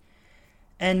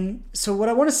 And so what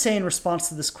I want to say in response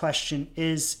to this question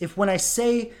is if when I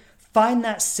say find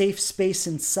that safe space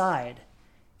inside,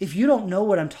 if you don't know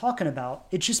what I'm talking about,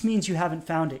 it just means you haven't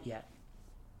found it yet.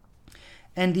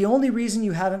 And the only reason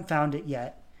you haven't found it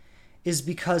yet is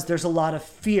because there's a lot of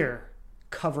fear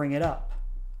covering it up.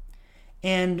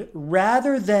 And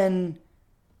rather than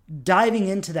diving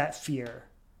into that fear,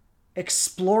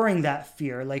 exploring that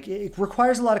fear, it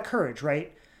requires a lot of courage,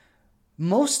 right?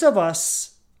 Most of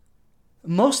us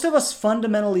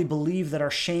fundamentally believe that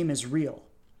our shame is real.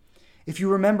 If you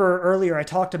remember earlier, I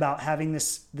talked about having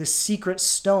this secret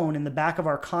stone in the back of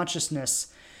our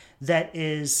consciousness that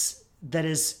is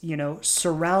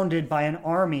surrounded by an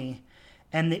army,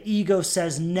 and the ego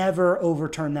says never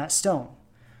overturn that stone,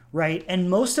 right? And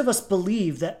most of us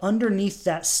believe that underneath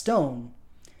that stone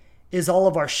is all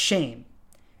of our shame,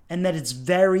 and that it's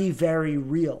very, very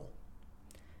real.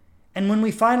 And when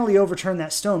we finally overturn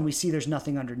that stone, we see there's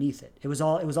nothing underneath it. It was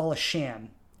all a sham.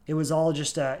 It was all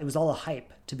a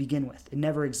hype to begin with. It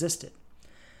never existed.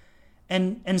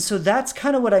 And so that's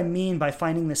kind of what I mean by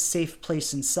finding this safe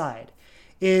place inside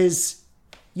is,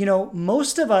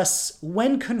 most of us,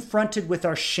 when confronted with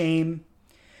our shame,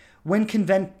 when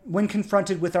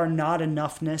confronted with our not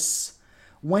enoughness,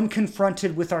 when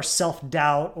confronted with our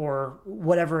self-doubt or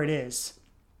whatever it is,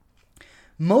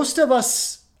 most of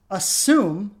us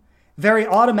assume very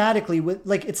automatically,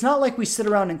 it's not like we sit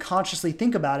around and consciously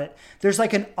think about it. There's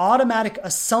like an automatic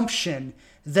assumption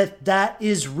that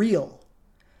is real,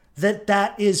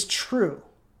 that is true.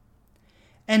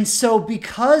 And so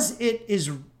because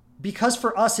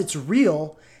for us it's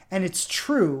real and it's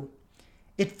true,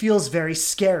 it feels very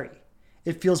scary.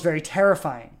 It feels very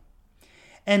terrifying.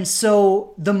 And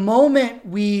so the moment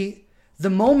we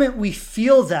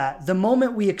feel that, the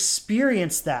moment we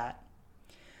experience that,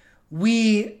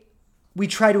 we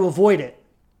try to avoid it.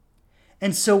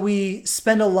 And so we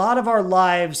spend a lot of our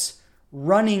lives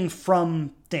running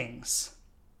from things.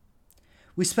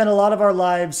 We spend a lot of our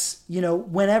lives,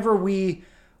 whenever we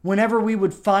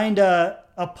would find a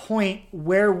point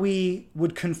where we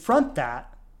would confront that,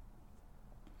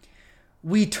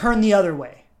 we turn the other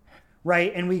way,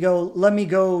 right? And we go, let me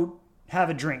go have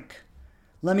a drink.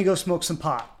 Let me go smoke some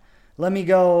pot. Let me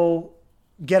go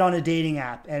get on a dating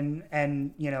app and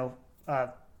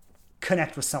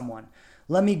connect with someone.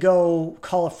 Let me go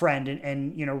call a friend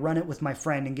and run it with my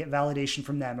friend and get validation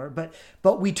from them.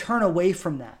 But we turn away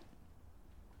from that.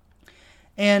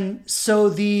 And so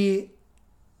the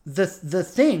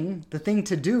thing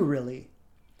to do really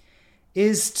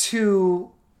is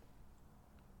to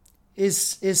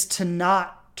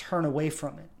not turn away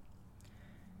from it.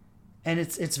 And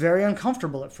it's very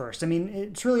uncomfortable at first. I mean,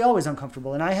 it's really always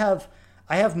uncomfortable. And I have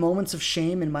moments of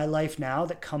shame in my life now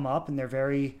that come up, and they're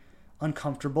very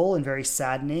uncomfortable and very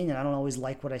saddening, and I don't always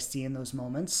like what I see in those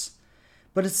moments.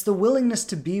 But it's the willingness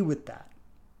to be with that.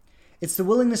 It's the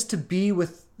willingness to be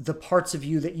with the parts of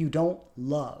you that you don't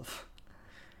love,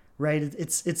 right?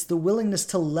 It's the willingness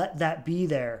to let that be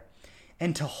there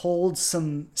and to hold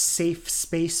some safe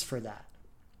space for that,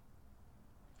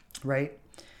 right?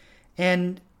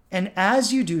 And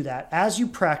as you do that, as you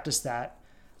practice that,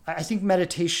 I think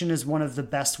meditation is one of the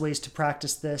best ways to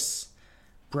practice this.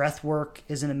 Breath work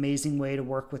is an amazing way to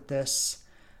work with this.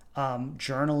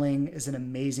 Journaling is an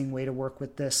amazing way to work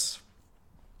with this.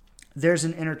 There's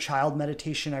an inner child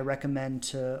meditation I recommend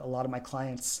to a lot of my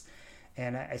clients.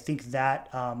 And I think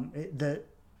that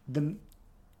the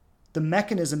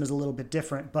mechanism is a little bit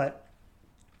different, but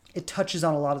it touches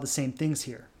on a lot of the same things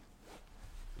here.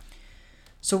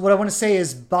 So what I want to say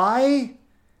is by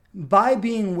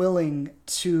being willing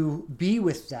to be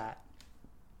with that,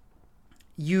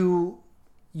 you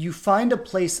find a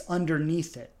place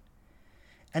underneath it.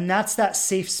 And that's that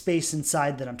safe space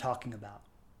inside that I'm talking about.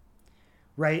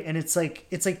 Right? And it's like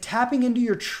tapping into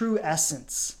your true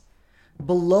essence,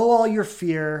 below all your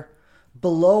fear,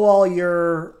 below all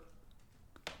your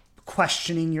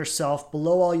questioning yourself,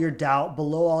 below all your doubt,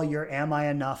 below all your am I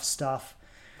enough stuff.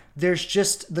 There's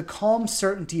just the calm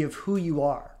certainty of who you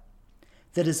are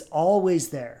that is always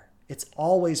there. It's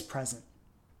always present.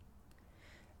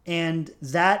 And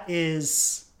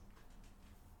that's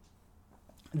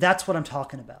what I'm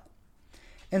talking about.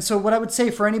 And so what I would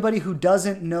say for anybody who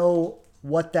doesn't know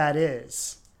what that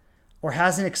is or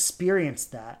hasn't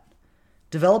experienced that,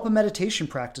 develop a meditation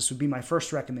practice would be my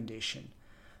first recommendation.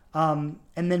 And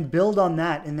then build on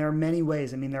that. And there are many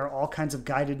ways. I mean, there are all kinds of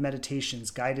guided meditations,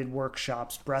 guided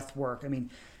workshops, breath work. I mean,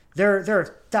 there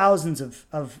are thousands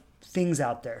of things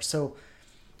out there. So,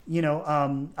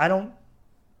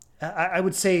 I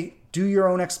would say do your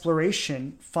own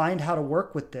exploration, find how to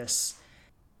work with this.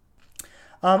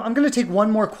 I'm going to take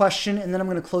one more question and then I'm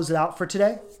going to close it out for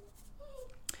today.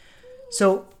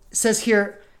 So it says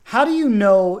here, how do you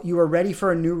know you are ready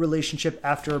for a new relationship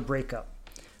after a breakup?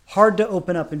 Hard to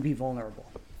open up and be vulnerable.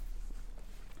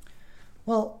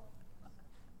 Well,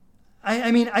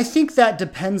 I think that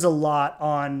depends a lot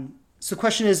on, so the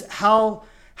question is, how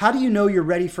do you know you're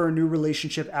ready for a new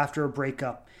relationship after a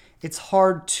breakup? It's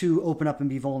hard to open up and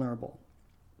be vulnerable.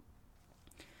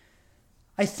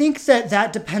 I think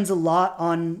that depends a lot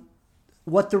on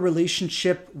what the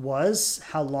relationship was,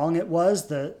 how long it was,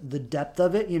 the depth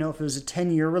of it. If it was a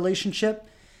 10-year relationship,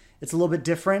 it's a little bit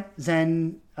different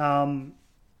than a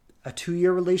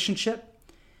 2-year relationship.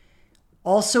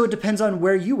 Also, it depends on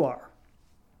where you are.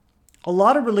 A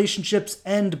lot of relationships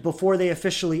end before they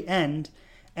officially end,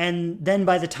 and then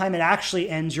by the time it actually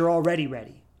ends, you're already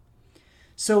ready.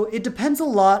 So it depends a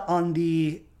lot on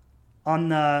the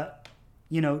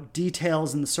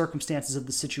details and the circumstances of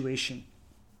the situation.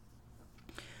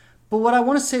 But what I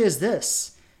want to say is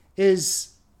this,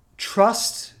 is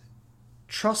trust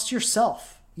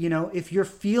yourself. If you're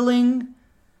feeling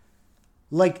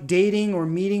like dating or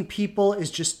meeting people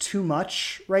is just too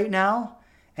much right now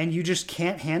and you just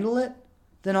can't handle it,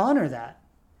 then honor that.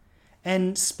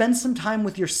 And spend some time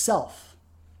with yourself.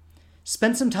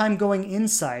 Spend some time going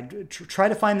inside. Try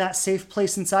to find that safe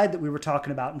place inside that we were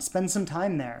talking about and spend some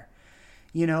time there.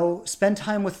 Spend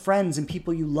time with friends and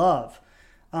people you love.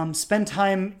 Spend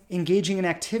time engaging in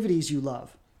activities you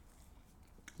love.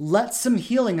 Let some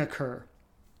healing occur.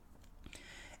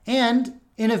 And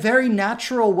in a very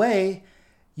natural way,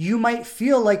 you might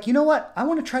feel like, you know what, I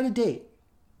want to try to date.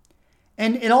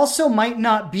 And it also might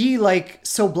not be like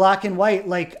so black and white,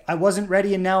 like I wasn't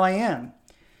ready and now I am.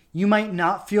 You might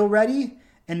not feel ready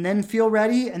and then feel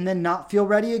ready and then not feel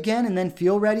ready again and then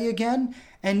feel ready again.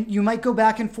 And you might go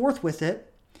back and forth with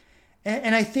it.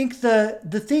 And I think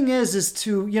the thing is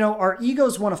to, our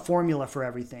egos want a formula for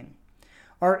everything.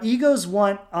 Our egos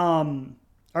want an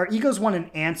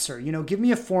answer. Give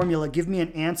me a formula, give me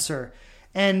an answer.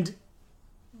 And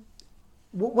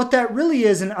what that really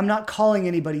is, and I'm not calling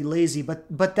anybody lazy,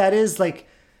 but that is like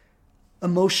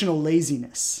emotional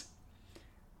laziness,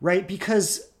 right?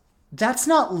 Because that's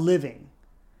not living.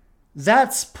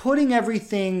 That's putting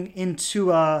everything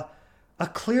into a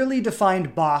clearly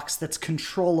defined box that's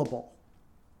controllable.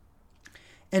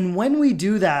 And when we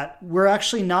do that, we're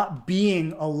actually not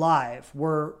being alive.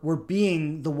 We're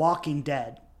being the walking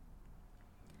dead.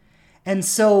 And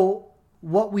so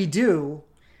what we do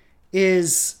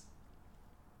is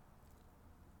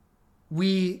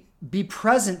we be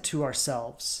present to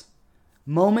ourselves,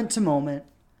 moment to moment,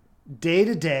 day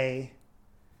to day.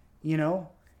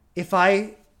 If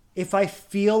I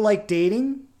feel like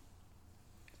dating,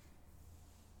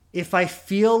 if I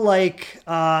feel like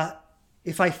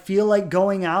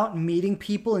going out and meeting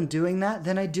people and doing that,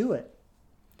 then I do it.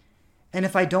 And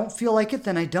if I don't feel like it,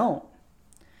 then I don't.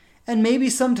 And maybe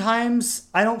sometimes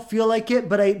I don't feel like it,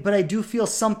 but I do feel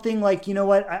something like, you know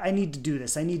what, I need to do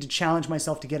this. I need to challenge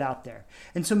myself to get out there.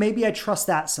 And so maybe I trust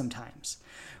that sometimes,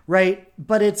 right?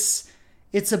 But it's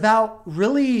about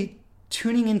really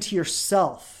tuning into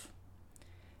yourself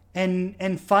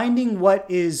and finding what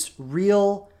is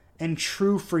real and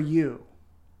true for you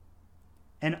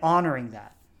and honoring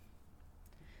that.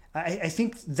 I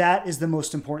think that is the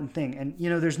most important thing. And,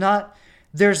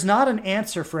 there's not an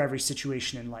answer for every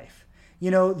situation in life.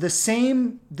 The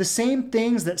same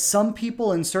things that some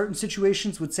people in certain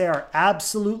situations would say are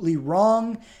absolutely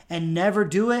wrong and never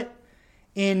do it,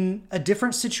 in a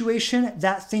different situation,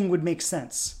 that thing would make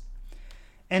sense.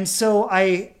 And so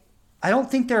I don't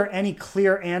think there are any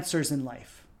clear answers in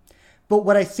life. But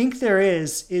what I think there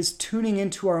is tuning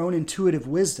into our own intuitive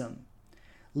wisdom,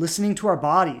 listening to our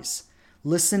bodies,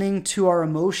 listening to our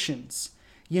emotions,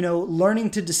 learning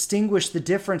to distinguish the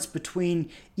difference between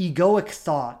egoic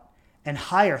thought and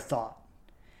higher thought,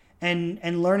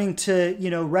 and learning to,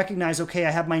 recognize, okay,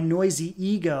 I have my noisy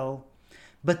ego,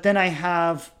 but then I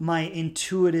have my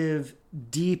intuitive,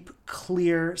 deep,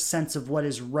 clear sense of what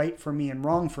is right for me and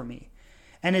wrong for me.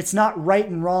 And it's not right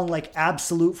and wrong like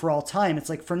absolute for all time. It's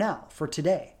like for now, for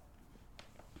today.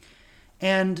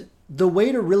 And the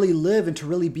way to really live and to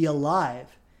really be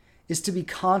alive is to be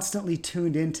constantly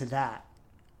tuned into that.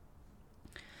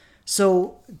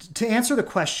 So to answer the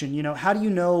question, how do you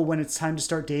know when it's time to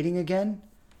start dating again?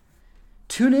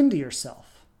 Tune into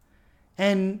yourself.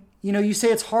 And, you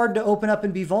say it's hard to open up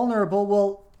and be vulnerable.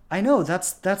 Well, I know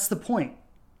that's the point,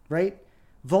 right?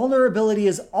 Vulnerability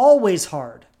is always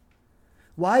hard.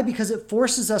 Why? Because it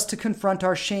forces us to confront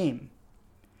our shame.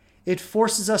 It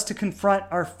forces us to confront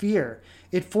our fear.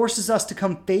 It forces us to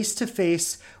come face to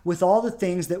face with all the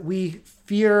things that we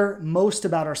fear most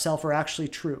about ourselves are actually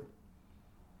true.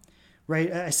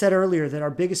 Right? I said earlier that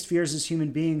our biggest fears as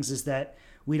human beings is that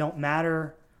we don't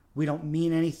matter, we don't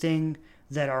mean anything,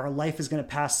 that our life is going to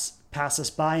pass us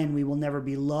by and we will never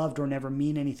be loved or never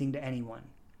mean anything to anyone.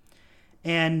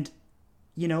 And,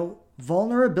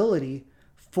 vulnerability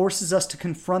forces us to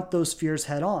confront those fears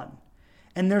head on.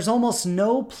 And there's almost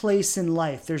no place in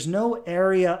life, there's no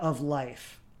area of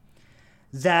life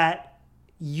that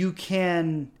you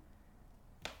can,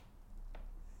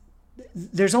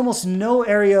 there's almost no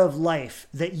area of life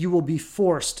that you will be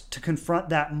forced to confront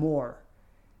that more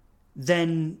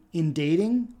than in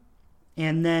dating.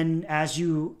 And then as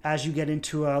you get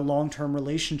into a long-term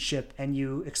relationship and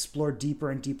you explore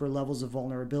deeper and deeper levels of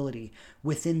vulnerability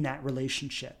within that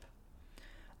relationship.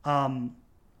 And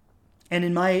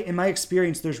in my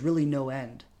experience, there's really no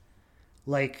end.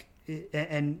 Like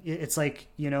it's like,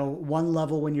 one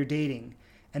level when you're dating,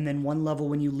 and then one level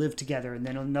when you live together, and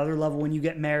then another level when you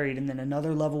get married, and then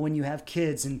another level when you have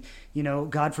kids. And,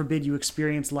 God forbid you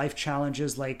experience life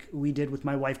challenges like we did with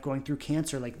my wife going through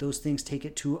cancer. Like, those things take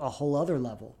it to a whole other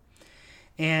level.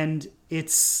 And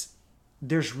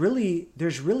there's really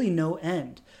no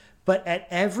end. But at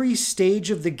every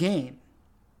stage of the game,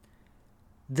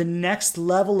 the next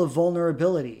level of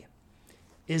vulnerability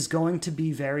is going to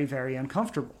be very, very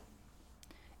uncomfortable.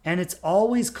 And it's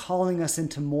always calling us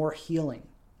into more healing.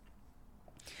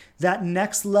 That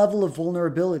next level of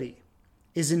vulnerability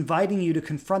is inviting you to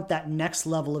confront that next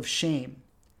level of shame,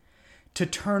 to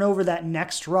turn over that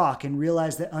next rock and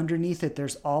realize that underneath it,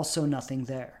 there's also nothing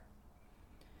there.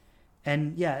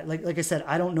 And yeah, like I said,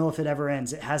 I don't know if it ever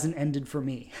ends. It hasn't ended for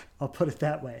me. I'll put it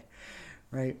that way,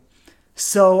 right?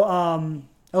 So,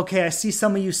 okay, I see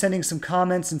some of you sending some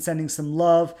comments and sending some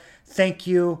love. Thank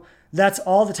you. That's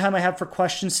all the time I have for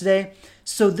questions today.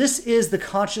 So this is the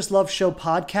Conscious Love Show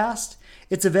podcast.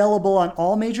 It's available on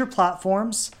all major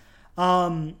platforms.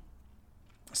 Check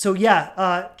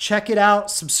it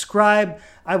out, subscribe.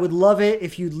 I would love it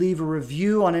if you'd leave a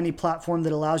review on any platform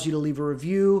that allows you to leave a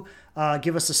review.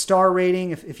 Give us a star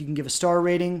rating if you can give a star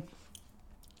rating.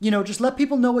 Just let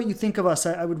people know what you think of us.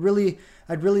 I'd really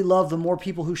love the more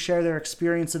people who share their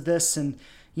experience of this, and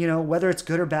whether it's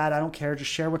good or bad, I don't care.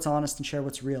 Just share what's honest and share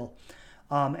what's real.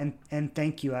 And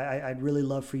thank you. I'd really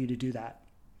love for you to do that.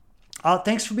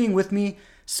 Thanks for being with me.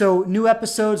 So new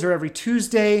episodes are every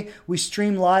Tuesday. We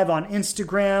stream live on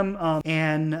Instagram,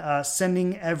 and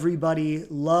sending everybody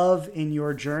love in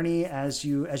your journey as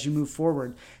you move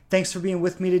forward. Thanks for being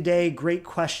with me today. Great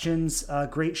questions,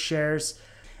 great shares,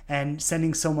 and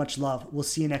sending so much love. We'll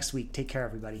see you next week. Take care,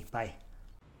 everybody. Bye.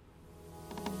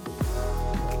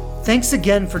 Thanks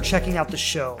again for checking out the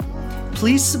show.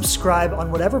 Please subscribe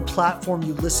on whatever platform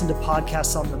you listen to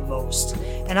podcasts on the most.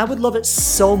 And I would love it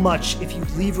so much if you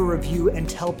leave a review and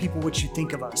tell people what you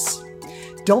think of us.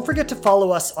 Don't forget to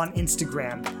follow us on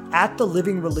Instagram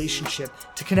 @TheLivingRelationship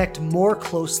to connect more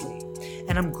closely.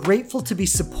 And I'm grateful to be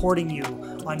supporting you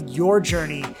on your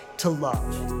journey to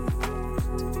love.